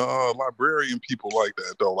doing the librarian people like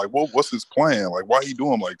that though? Like, what's his plan? Like, why he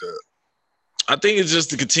doing like that? I think it's just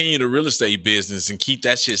to continue the real estate business and keep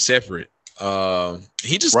that shit separate.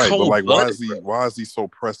 He just right, but like, why is he so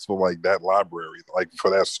pressed for like that library, like for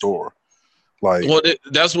that store? Like, well,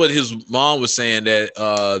 that's what his mom was saying, that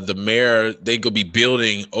the mayor, they could be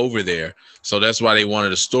building over there, so that's why they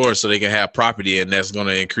wanted a store, so they can have property, and that's going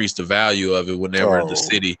to increase the value of it whenever the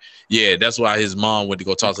city. Yeah, that's why his mom went to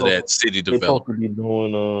go talk to that city developer. They supposed to be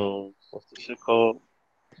doing what's the shit called?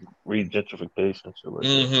 Regentrification.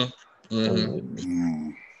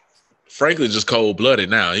 Franklin just cold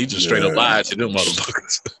blooded now. He just straight up lied to them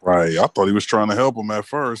motherfuckers. Right, I thought he was trying to help him at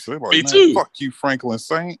first. They're like, me too. Fuck you, Franklin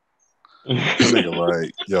Saint. Nigga,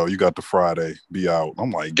 like, yo, you got the Friday, be out.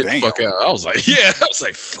 I'm like, get damn. The fuck out. I was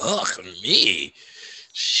like, fuck me.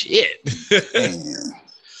 Shit.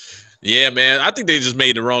 Yeah, man. I think they just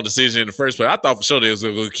made the wrong decision in the first place. I thought for sure they was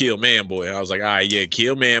gonna go kill Man-Boy. I was like, all right, yeah,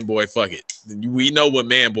 kill Man-Boy. Fuck it. We know what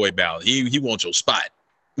Man-Boy about. He wants your spot.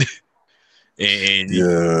 and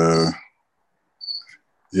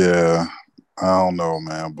yeah. I don't know,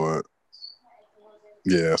 man, but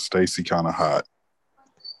yeah, Stacy kind of hot.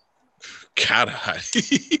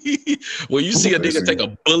 Well, you see a nigga take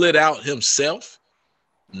a bullet out himself,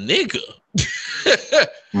 nigga.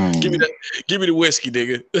 Give me the whiskey,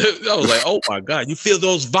 nigga. I was like, oh my god, you feel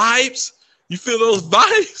those vibes?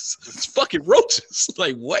 It's fucking roaches.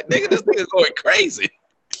 Like, what, nigga? This nigga going crazy.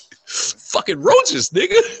 Fucking roaches,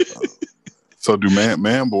 nigga. So do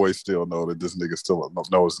Man-Boy still know that this nigga still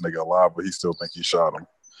knows this nigga alive, but he still think he shot him?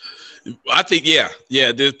 I think, yeah,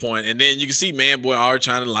 at this point. And then you can see Man-Boy already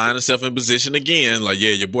trying to line himself in position again. Like,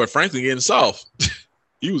 yeah, your boy Franklin getting soft.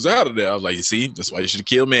 He was out of there. I was like, you see, that's why you should have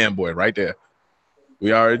killed Man-Boy right there.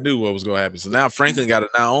 We already knew what was going to happen. So now Franklin got to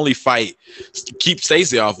not only fight, keep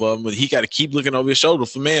Stacy off of him, but he got to keep looking over his shoulder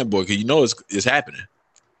for Man-Boy, because you know it's happening.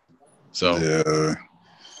 So yeah.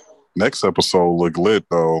 Next episode looked lit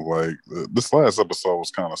though. Like, this last episode was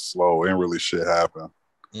kind of slow. Ain't really shit happen.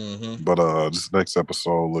 But this next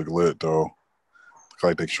episode look lit though.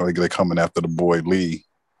 Like they coming after the boy Lee.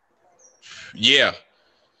 Yeah.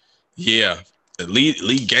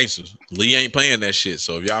 Lee gangsters. Lee ain't playing that shit.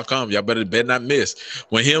 So if y'all come, y'all better not miss.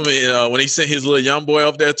 When he sent his little young boy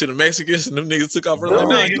up there to the Mexicans, and them niggas took off. I don't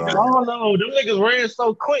know. Them niggas ran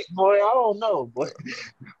so quick, boy. I don't know, boy.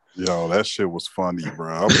 Yo, that shit was funny,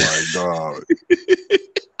 bro. I'm like, dog.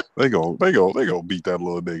 They go beat that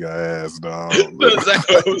little nigga ass, dog. That's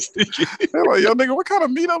exactly what I was thinking. They're like, yo, nigga, what kind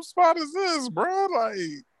of meetup spot is this, bro?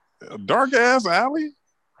 Like, a dark ass alley?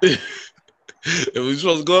 If we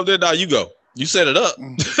supposed to go up there, now you go. You set it up.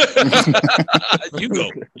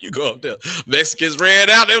 You go up there. Mexicans ran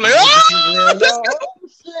out. They were like, oh,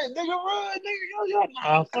 shit, nigga, run, nigga,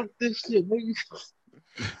 nah, fuck this shit, nigga.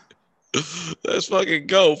 Let's fucking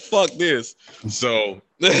go. Fuck this. So,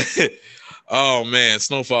 oh man,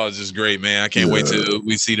 Snowfall is just great, man. I can't wait till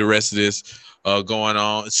we see the rest of this going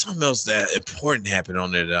on. Something else that important happened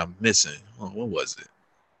on there that I'm missing. What was it?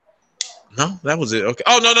 No, that was it. Okay.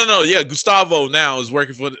 Oh no. Yeah, Gustavo now is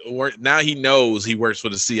working for now. He knows he works for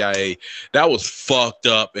the CIA. That was fucked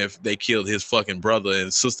up. If they killed his fucking brother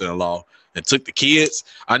and sister-in-law and took the kids,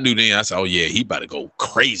 I knew then. I said, "Oh yeah, he about to go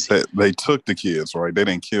crazy." They took the kids, right? They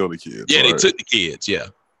didn't kill the kids. Yeah, right? They took the kids. Yeah.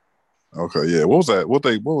 Okay. Yeah. What was that? What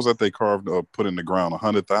was that? They carved up, put in the ground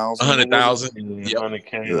 100,000. 100,000. Yeah.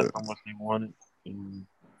 100K. That's how much they wanted.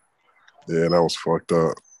 Yeah, that was fucked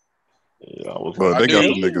up. Yeah, but they got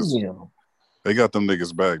them niggas. They got them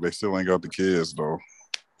niggas back. They still ain't got the kids though.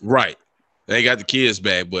 Right. They got the kids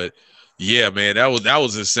back, but yeah, man, that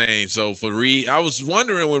was insane. So for Reed, I was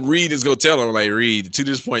wondering when Reed is gonna tell him, like, Reed, to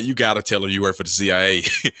this point, you gotta tell him you work for the CIA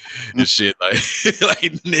and shit. Like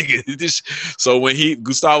nigga. This. So when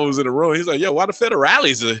Gustavo was in the room, he's like, yo, why the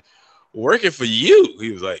federales are working for you?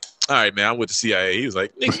 He was like, all right, man, I'm with the CIA. He was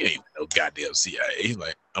like, nigga, you ain't no goddamn CIA. He's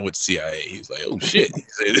like, I'm with the CIA. He was like, oh shit.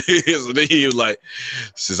 He was like,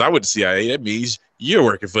 since I with the CIA, that means you're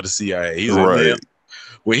working for the CIA. He's like, right.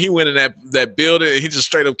 When he went in that building, he just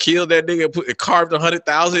straight up killed that nigga and carved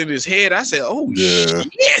 100,000 in his head. I said, oh shit.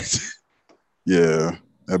 Yeah,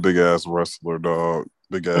 that big ass wrestler, dog.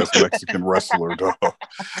 Big ass Mexican wrestler, dog.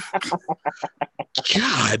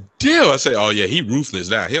 God damn. I say, oh yeah, he ruthless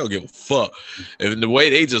now. He don't give a fuck. And the way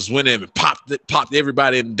they just went in and popped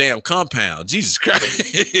everybody in the damn compound. Jesus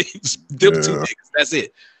Christ. Them two niggas, that's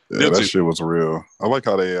it. Yeah, that shit was real. I like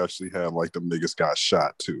how they actually had like them niggas got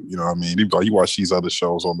shot too. You know what I mean? You watch these other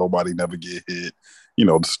shows on Nobody Never Get Hit. You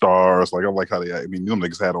know, the stars. Like I like how them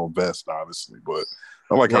niggas had on vests, obviously, but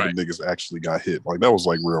I like how the niggas actually got hit. Like that was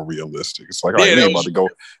like real realistic. It's like, all right,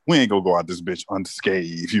 we ain't gonna go out this bitch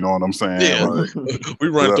unscathed. You know what I'm saying? Yeah. Like, we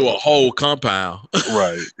run through a whole compound.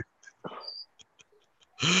 Right.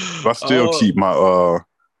 But I still keep my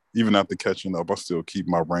even after catching up, I still keep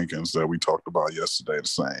my rankings that we talked about yesterday the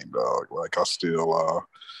same, dog. Like I still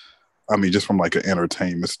just from like an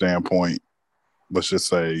entertainment standpoint, let's just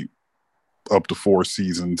say up to 4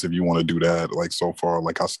 seasons if you want to do that. Like so far,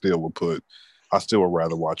 like I still would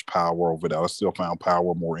rather watch Power over that. I still found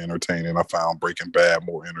Power more entertaining. I found Breaking Bad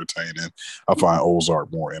more entertaining. I find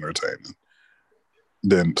Ozark more entertaining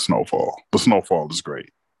than Snowfall. But Snowfall is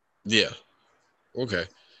great. Yeah. Okay.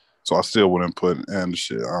 So I still wouldn't put and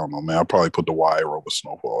shit. I don't know, man. I'd probably put The Wire over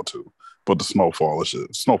Snowfall too. But the Snowfall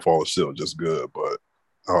is still just good, but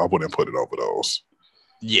I wouldn't put it over those.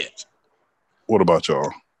 Yet. What about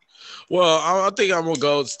y'all? Well, I think I'm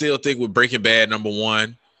gonna still think with Breaking Bad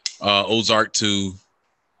 #1, Ozark 2.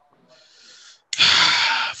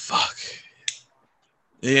 Fuck.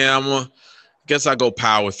 Yeah, guess I go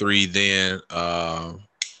Power 3 then.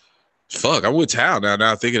 Fuck, I'm with Tal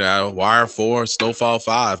now thinking about Wire 4, Snowfall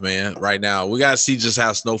 5, man. Right now, we gotta see just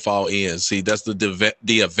how Snowfall ends. See, that's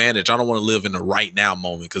the advantage. I don't want to live in the right now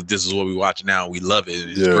moment because this is what we watch now. And we love it.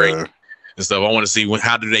 It's great and stuff. I want to see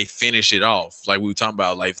how do they finish it off. Like we were talking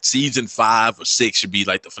about, like season 5 or 6 should be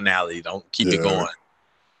like the finale. Don't keep it going.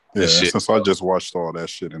 Yeah, since I just watched all that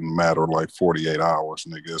shit in a matter of like 48 hours,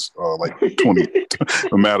 niggas, like 20,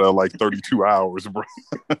 a matter of like 32 hours, bro.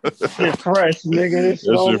 Shit fresh, nigga.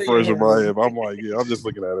 That shit fresh in my head. I'm like, I'm just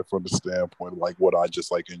looking at it from the standpoint of like what I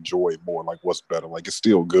just like enjoy more, like what's better. Like it's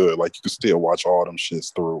still good. Like you can still watch all them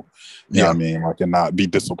shits through. You know what I mean? Like and not be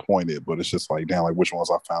disappointed, but it's just like, damn, like which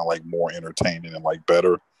ones I found like more entertaining and like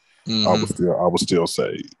better. Mm-hmm. I would still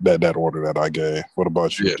say that order that I gave. What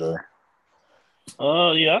about you, Jay?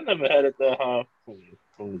 I never had it that high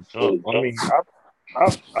from the jump. I mean,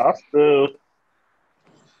 I still,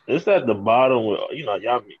 it's at the bottom with, I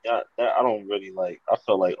don't really like, I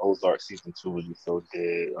felt like Ozark season 2 was just so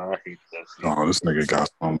dead. I hate that season. Oh, this nigga got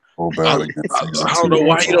something so bad against season 2. I don't know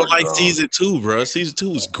why you don't like season 2, bro. Season 2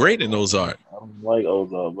 was great in Ozark. I don't like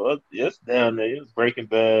Ozark, but it's down there. It's Breaking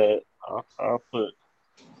Bad. I'm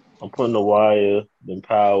putting The Wire, then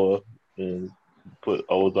Power, then put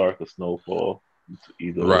Ozark or Snowfall.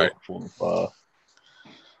 Either 4 or 5.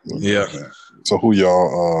 Yeah. So who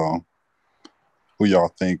y'all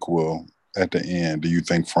think will at the end? Do you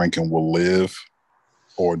think Franken will live,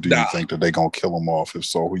 or do you think that they gonna kill him off? If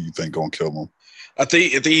so, who you think gonna kill him? I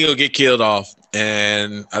think he'll get killed off,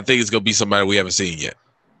 and I think it's gonna be somebody we haven't seen yet.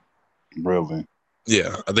 Really?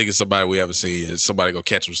 Yeah, I think it's somebody we haven't seen yet. Somebody gonna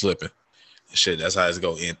catch him slipping. Shit, that's how it's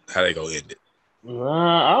gonna end. How they gonna end it.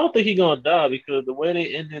 I don't think he's gonna die because the way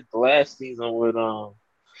they ended the last season with Mel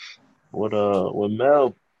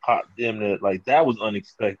popped him, that was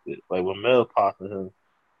unexpected. Like when Mel popped him,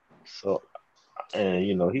 so and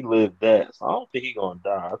he lived that. So I don't think he's gonna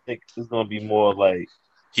die. I think it's gonna be more like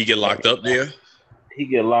he get locked up there. He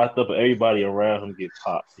get locked up, and everybody around him get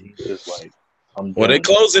popped. He's just like, I'm. Well, they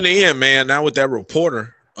closing the end, man. Now with that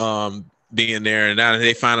reporter, being there, and now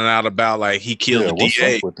they finding out about like he killed the what's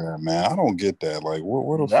DA. Up with that, man? I don't get that. Like,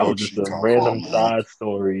 where the that fuck was just a random side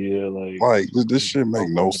story. Yeah, like this shit make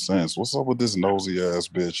no sense. What's up with this nosy ass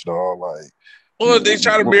bitch, dog? Like, well, they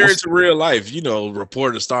try to mirror it to real life.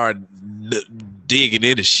 Reporters start digging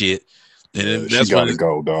into shit, and that's she gotta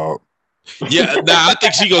go, dog. Yeah, I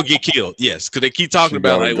think she gonna get killed. Yes, because they keep talking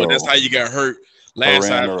about like, well, that's how you got hurt last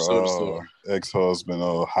time. Ex-husband,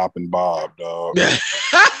 Hoppin' Bob, dog.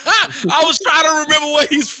 I was trying to remember where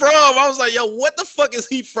he's from. I was like, yo, what the fuck is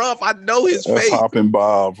he from? I know his face. Hoppin'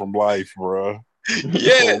 Bob from Life, bro.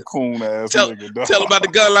 Yeah. Coon ass nigga, dog. Tell him about the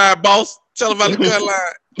gun line, boss. Tell him about the gun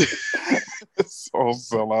line. So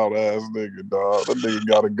sell out ass nigga, dog. That nigga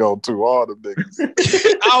gotta go too. All the niggas.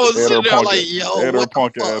 I was sitting there like, yo, and her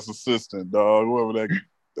punk ass assistant, dog. Whoever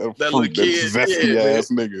that little kid, zesty ass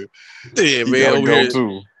nigga. Yeah, he man. Gotta go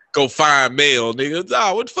too. Go find Mel, nigga.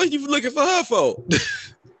 Nah, what the fuck you looking for her for?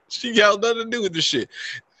 She got nothing to do with this shit.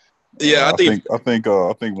 Yeah, I think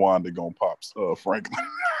Wanda gonna pop Franklin.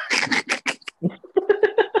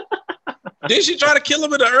 Did she try to kill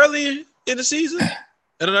him in the season?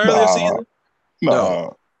 In an earlier season?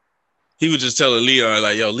 No. He was just telling Leon,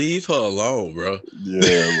 like, yo, leave her alone, bro.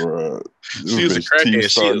 Yeah, bro. She was a crackhead.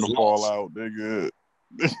 She was to fall out, nigga.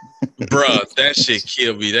 Bruh, that shit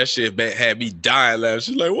killed me. That shit had me dying laughing.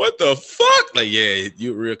 She's like, what the fuck? Like, yeah,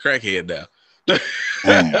 you a real crackhead now.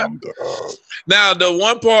 Damn, dog. Now, the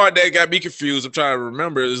one part that got me confused, I'm trying to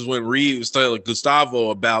remember, is when Reed was telling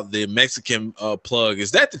Gustavo about the Mexican plug.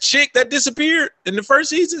 Is that the chick that disappeared in the first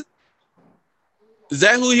season? Is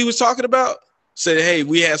that who he was talking about? Said, hey,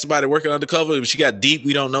 we had somebody working undercover. If she got deep,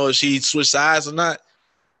 we don't know if she switched sides or not.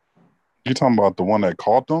 You talking about the one that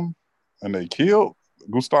caught them and they killed?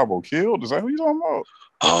 Gustavo killed? Is that who you talking about?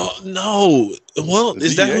 Oh, no. Well,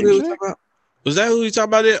 is that who they were talking about? Was that who he talking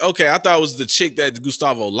about? It? Okay, I thought it was the chick that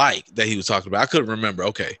Gustavo liked that he was talking about. I couldn't remember.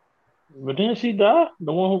 Okay. But didn't she die?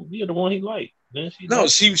 The one he liked. Didn't she? No, die?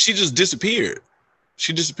 she just disappeared.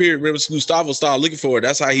 She disappeared. Remember, Gustavo started looking for her.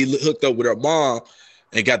 That's how he hooked up with her mom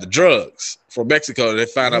and got the drugs from Mexico. And they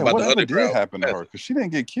found out about the underground. What did happen to her? Because she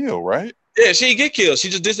didn't get killed, right? Yeah, she didn't get killed. She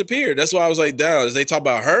just disappeared. That's why I was like, down. Is they talk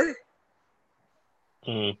about her?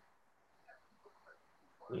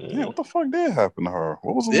 Yeah, what the fuck did happen to her?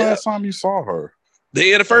 What was the last time you saw her?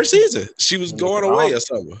 In the first season. She was going away or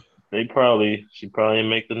something. She probably didn't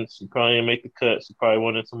make the cut. She probably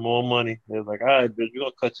wanted some more money. They was like, all right, bitch, we're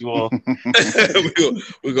gonna cut you off.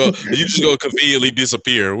 You just gonna conveniently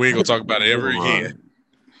disappear. We ain't gonna talk about it ever again.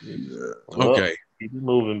 Yeah. Okay. Keep it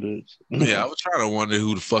moving, bitch. Yeah, I was trying to wonder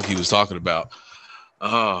who the fuck he was talking about.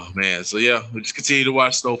 Oh man. So yeah, we just continue to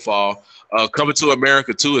watch Snowfall. Coming to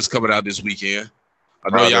America 2 is coming out this weekend. I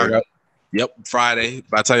know y'all got Friday.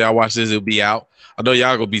 By the time y'all watch this, it'll be out. I know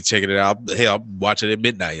y'all gonna be checking it out. Hell, I'm watching it at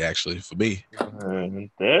midnight actually for me.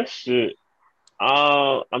 That shit.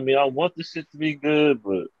 I mean, I want the shit to be good,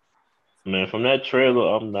 but man, from that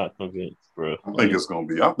trailer, I'm not convinced, bro. I think it's gonna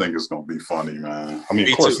be funny, man. I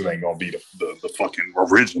mean, of course, it ain't gonna be the fucking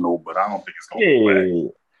original, but I don't think it's gonna be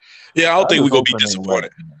whack. Yeah, I don't think we're gonna be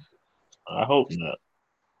disappointed. I hope not.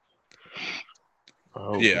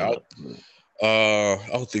 I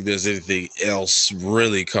don't think there's anything else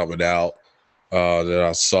really coming out that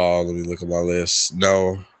I saw. Let me look at my list.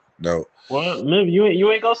 No. Well, maybe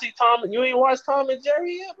you ain't gonna see Tom. You ain't watched Tom and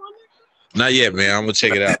Jerry yet, my nigga? Not yet, man. I'm gonna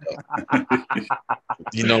check it out though.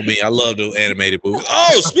 You know me, I love the animated movies.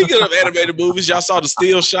 Oh, speaking of animated movies, y'all saw the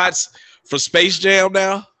still shots for Space Jam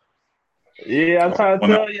now? Yeah, I'm trying to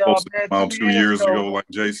tell y'all, man. 2 years ago, like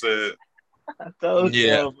Jay said. I told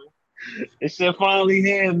y'all, man. It shit finally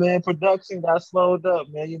here, man. Production got slowed up,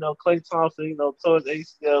 man. You know, Klay Thompson, towards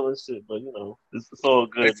ACL and shit, but it's all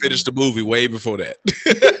good. They finished the movie way before that.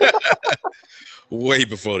 Way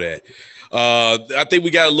before that. I think we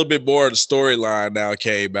got a little bit more of the storyline now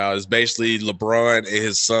came out. It's basically LeBron and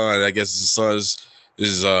his son. I guess his son's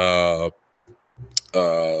is I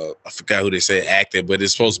forgot who they say acting, but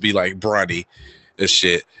it's supposed to be like Bronny and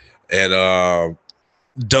shit. And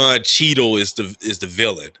Don Cheadle is the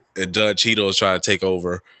villain, and Don Cheadle is trying to take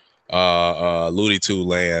over Looney Tunes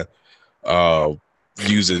land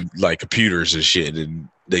using like computers and shit, and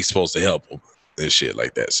they supposed to help him and shit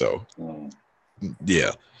like that. So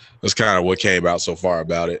yeah, that's kind of what came out so far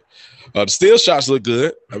about it. The still shots look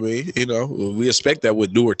good. I mean, we expect that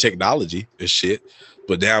with newer technology and shit.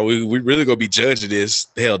 But now we really gonna be judging this.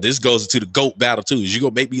 Hell, this goes into the GOAT battle too. Is you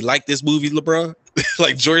gonna make me like this movie, LeBron?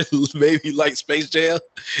 Like Jordan made me like Space Jam?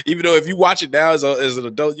 Even though if you watch it now as an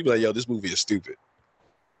adult, you be like, yo, this movie is stupid.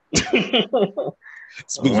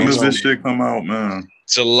 When does this shit come out, man?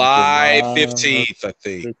 July 15th, I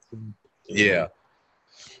think. Yeah.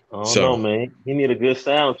 I don't know, man. He need a good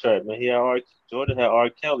soundtrack, man. Jordan had R.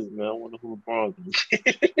 Kelly, man. I wonder who LeBron is.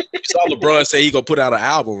 You saw LeBron say he gonna put out an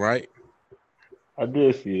album, right? I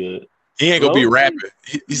did see it. He ain't gonna be rapping.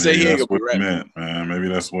 He said he ain't gonna be rapping. Meant, man. Maybe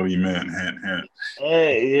that's what he meant. Hint.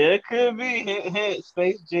 Hey, yeah, it could be. Hint.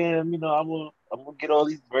 Space Jam. I'm gonna get all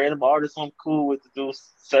these random artists I'm cool with to do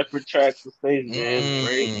separate tracks for Space Jam.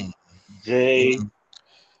 Drake, Jay,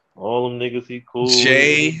 all them niggas he cool.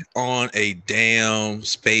 Jay on a damn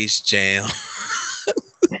Space Jam.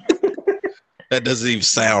 That doesn't even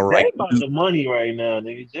sound right. Jay about the money right now,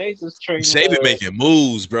 nigga. Jay just trading. Jay been making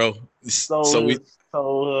moves, bro. So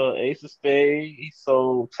Ace of Spades. He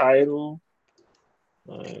sold Tidal.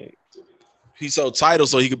 He sold Tidal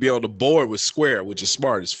so he could be on the board with Square, which is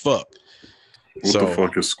smart as fuck. What the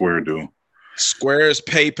fuck is Square do? Square's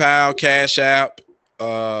PayPal, Cash App.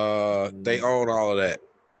 They own all of that.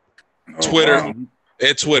 Twitter and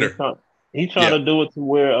Twitter. He trying to do it to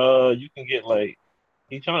where you can get like.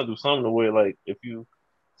 He trying to do something to where like if you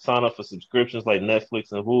sign up for subscriptions like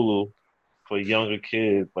Netflix and Hulu for younger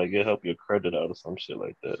kids, like it'll help your credit out or some shit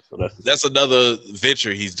like that. So that's another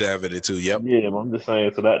venture he's diving into. Yep. Yeah, but I'm just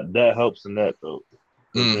saying. So that helps in that though.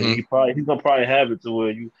 Mm-hmm. He's gonna probably have it to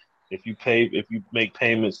where you if you make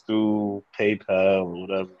payments through PayPal or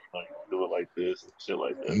whatever, like do it like this and shit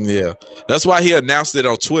like that. Yeah, that's why he announced it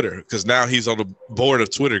on Twitter, because now he's on the board of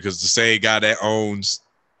Twitter, because the same guy that owns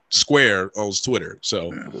Square owns Twitter. So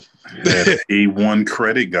that A1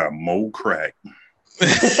 credit got more crack.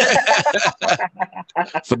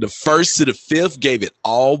 From the 1st to the 5th, gave it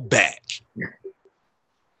all back.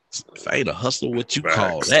 If I ain't a hustler, what you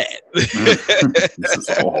call that? This is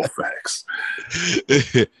all facts.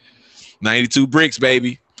 92 bricks,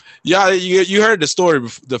 baby. Yeah, you heard the story,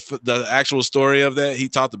 the actual story of that. He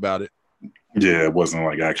talked about it. Yeah, it wasn't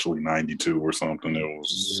like actually 92 or something. It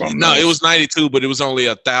was something. No, else. It was 92, but it was only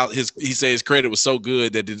 1,000. He said his credit was so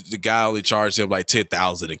good that the guy only charged him like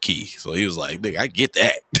 10,000 a key. So he was like, "Nigga, I get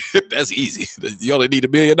that. That's easy. You only need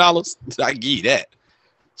 $1 million. I give you that."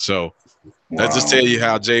 So that just tell you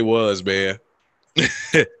how Jay was, man.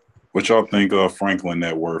 What y'all think Franklin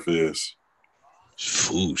net worth is?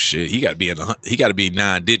 Ooh, shit. He got to be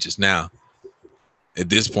 9 digits now at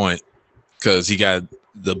this point, because he got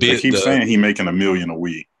the bid. They keep saying he making $1 million a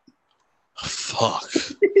week. Fuck.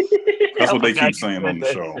 That's what they keep saying on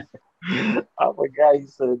the show. I forgot you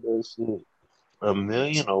said that shit. $1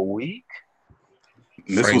 million a week?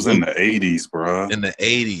 This was in the 80s, bro. In the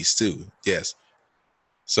 80s too. Yes.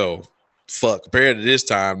 So, fuck. Compared to this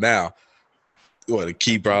time now, the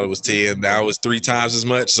key probably was 10. Now it's 3 times as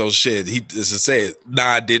much. So shit, he as I said,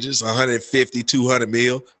 9 digits, 150, 200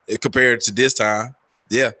 mil compared to this time.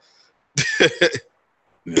 Yeah.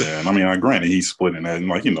 Yeah, and I mean, granted, he's splitting that, and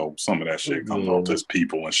like, you know, some of that shit comes off to his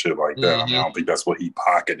people and shit like that. Mm-hmm. I mean, I don't think that's what he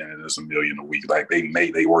pocketing it as $1 million a week. Like they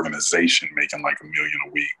made their organization making like $1 million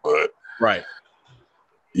a week, but right.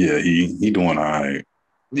 Yeah, he doing all right.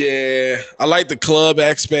 Yeah, I like the club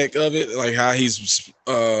aspect of it, like how he's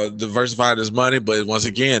diversified his money. But once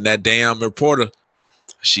again, that damn reporter,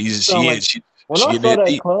 she when I saw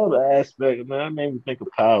that club aspect, man, that made me think of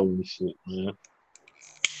Power and shit, man.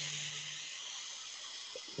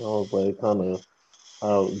 I was like, kind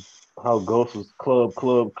of how Ghost was club,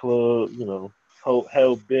 you know,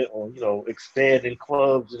 hell bent on, you know, expanding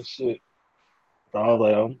clubs and shit. So I was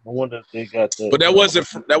like, I wonder if they got that. But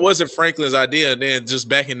that wasn't Franklin's idea. And then just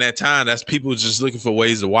back in that time, that's people just looking for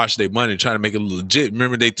ways to wash their money, trying to make it legit.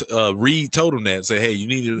 Remember, Reed told him that, say, hey, you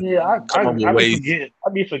need to come up with ways. I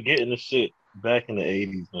be forgetting the shit back in the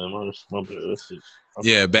 80s, man. I just remember that shit.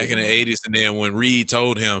 Yeah, back in the 80s. And then when Reed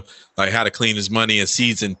told him like how to clean his money in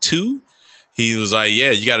season 2, he was like,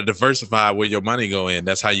 yeah, you got to diversify where your money go in.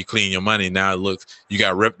 That's how you clean your money. Now it looks, you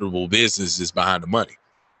got reputable businesses behind the money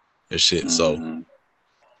and shit. Mm-hmm. So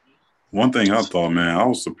one thing I thought, man, I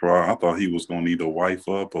was surprised. I thought he was going to either wife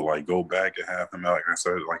up or like go back and have him, like I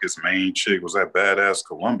said, like his main chick was that badass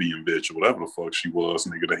Colombian bitch or whatever the fuck she was,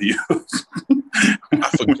 nigga, that he was. I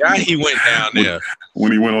forgot he went down there.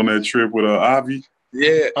 When he went on that trip with Avi.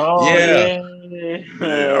 Yeah. Oh, yeah.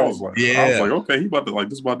 I was like, okay, he about to like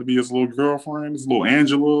this about to be his little girlfriend, his little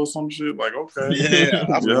Angela or some shit. Like, okay. Yeah,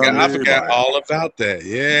 I forgot all about that.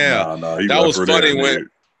 Yeah. That was funny when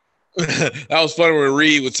that was funny when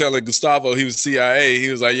Reed was telling Gustavo he was CIA. He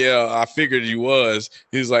was like, yeah, I figured you was.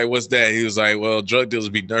 He was like, what's that? He was like, well, drug dealers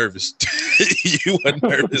be nervous. You weren't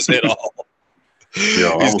nervous at all. Yo,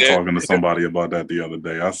 I was talking to somebody about that the other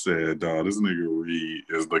day. I said, dog, this nigga Reed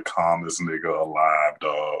is the calmest nigga alive,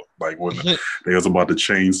 dog. Like when they was about to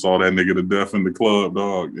chainsaw that nigga to death in the club,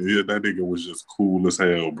 dog. Yeah, that nigga was just cool as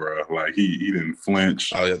hell, bro. Like he didn't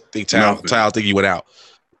flinch. Oh, I think Tal think he went out.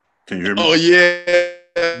 Can you hear me? Oh yeah.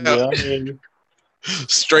 Yeah.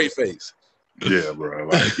 Straight face. Yeah, bro.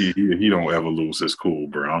 Like he don't ever lose his cool,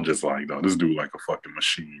 bro. I'm just like, dog, this dude like a fucking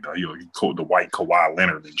machine. Dog. He the white Kawhi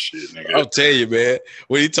Leonard and shit, nigga. I'll tell you, man.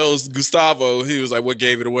 When he told Gustavo, he was like, what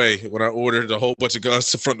gave it away? When I ordered a whole bunch of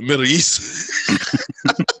guns from the Middle East.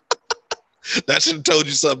 That should have told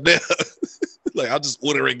you something there. Like, I'm just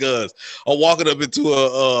ordering guns. I'm walking up into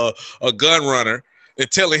a gun runner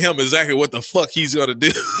and telling him exactly what the fuck he's gonna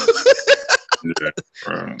do. Yeah,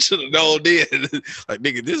 should have known then. Like,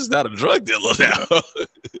 nigga, this is not a drug dealer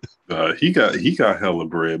now. He got hella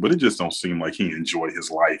bread, but it just don't seem like he enjoy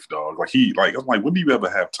his life, dog. Like I'm like, when do you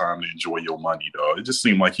ever have time to enjoy your money, dog? It just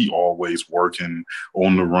seemed like he always working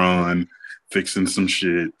on the run, fixing some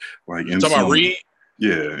shit. Like in talking about Reed?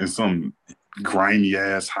 Yeah, in some grimy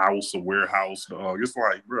ass house or warehouse, dog. It's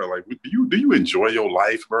like, bro, like, do you enjoy your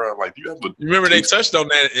life, bro? Like, do you ever remember they touched on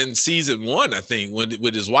that in season 1, I think,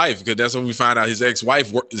 with his wife, because that's when we found out his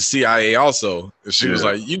ex-wife worked at the CIA also, and she was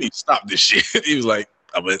like, "You need to stop this shit." He was like,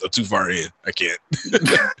 "I'm too far in. I can't."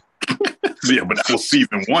 Yeah, but that was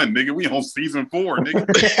season 1, nigga. We on season 4, nigga.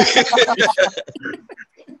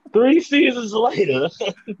 3 seasons later.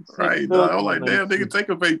 Right, dog. I'm like, damn, nigga, take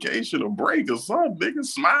a vacation, a break or something. Nigga,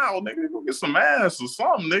 smile, nigga, go get some ass or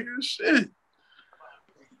something, nigga. Shit.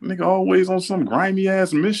 Nigga always on some grimy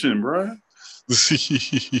ass mission, bruh.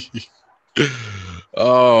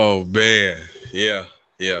 Oh man, yeah.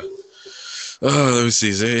 Let me see.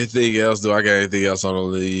 Is there anything else? Do I got anything else on the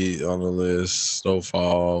list?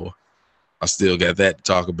 Snowfall. I still got that to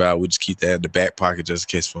talk about. We just keep that in the back pocket just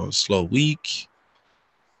in case for a slow week.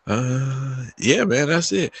 Yeah, man,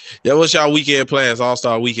 that's it. Yeah, what's y'all weekend plans?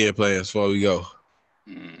 All-Star weekend plans before we go.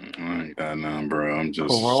 I ain't got none, bro. I'm just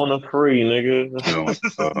Corona free, nigga.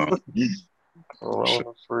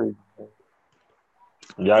 Corona free.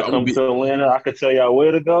 Y'all come to Atlanta, I could tell y'all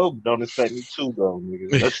where to go, but don't expect me to go,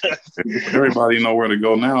 nigga. Everybody know where to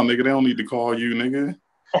go now, nigga. They don't need to call you, nigga.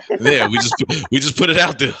 Yeah, we just put it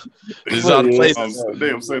out there. This is all the places.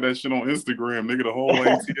 Damn, say that shit on Instagram, nigga. The whole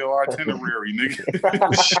ATL itinerary, nigga.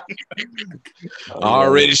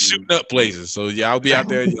 Already shooting up places, so y'all be out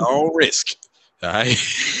there at your own risk. All right,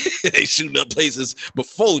 they shooting up places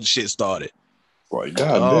before the shit started. Like,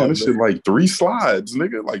 goddamn, this shit like 3 slides,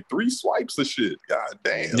 nigga. Like 3 swipes of shit.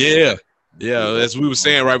 Goddamn. Yeah. As we were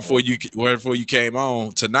saying right before you came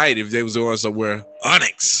on tonight, if they was going somewhere,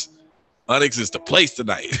 Onyx is the place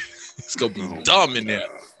tonight. It's gonna be dumb in there.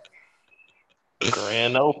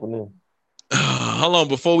 Grand opening. Hold on,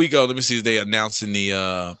 before we go, let me see if they announcing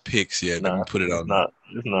the picks yet. Let me put it on.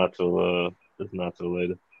 It's not till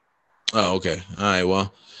later. Oh, okay. All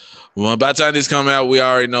right. Well, by the time this come out, we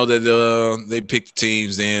already know that they picked the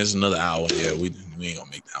teams. Then it's another hour. Yeah, we ain't gonna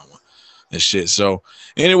make that one and shit. So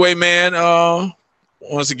anyway, man.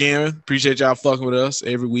 Once again, appreciate y'all fucking with us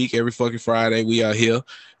every week, every fucking Friday. We are here.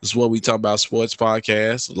 This is what we talk about, sports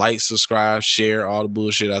podcast. Like, subscribe, share all the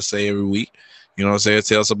bullshit I say every week. You know what I'm saying?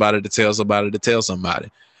 Tell somebody to tell somebody to tell somebody.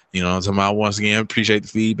 You know what I'm talking about? Once again, appreciate the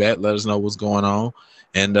feedback. Let us know what's going on.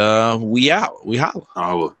 And we out. We holla.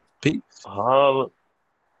 Holla. Peace. Holla.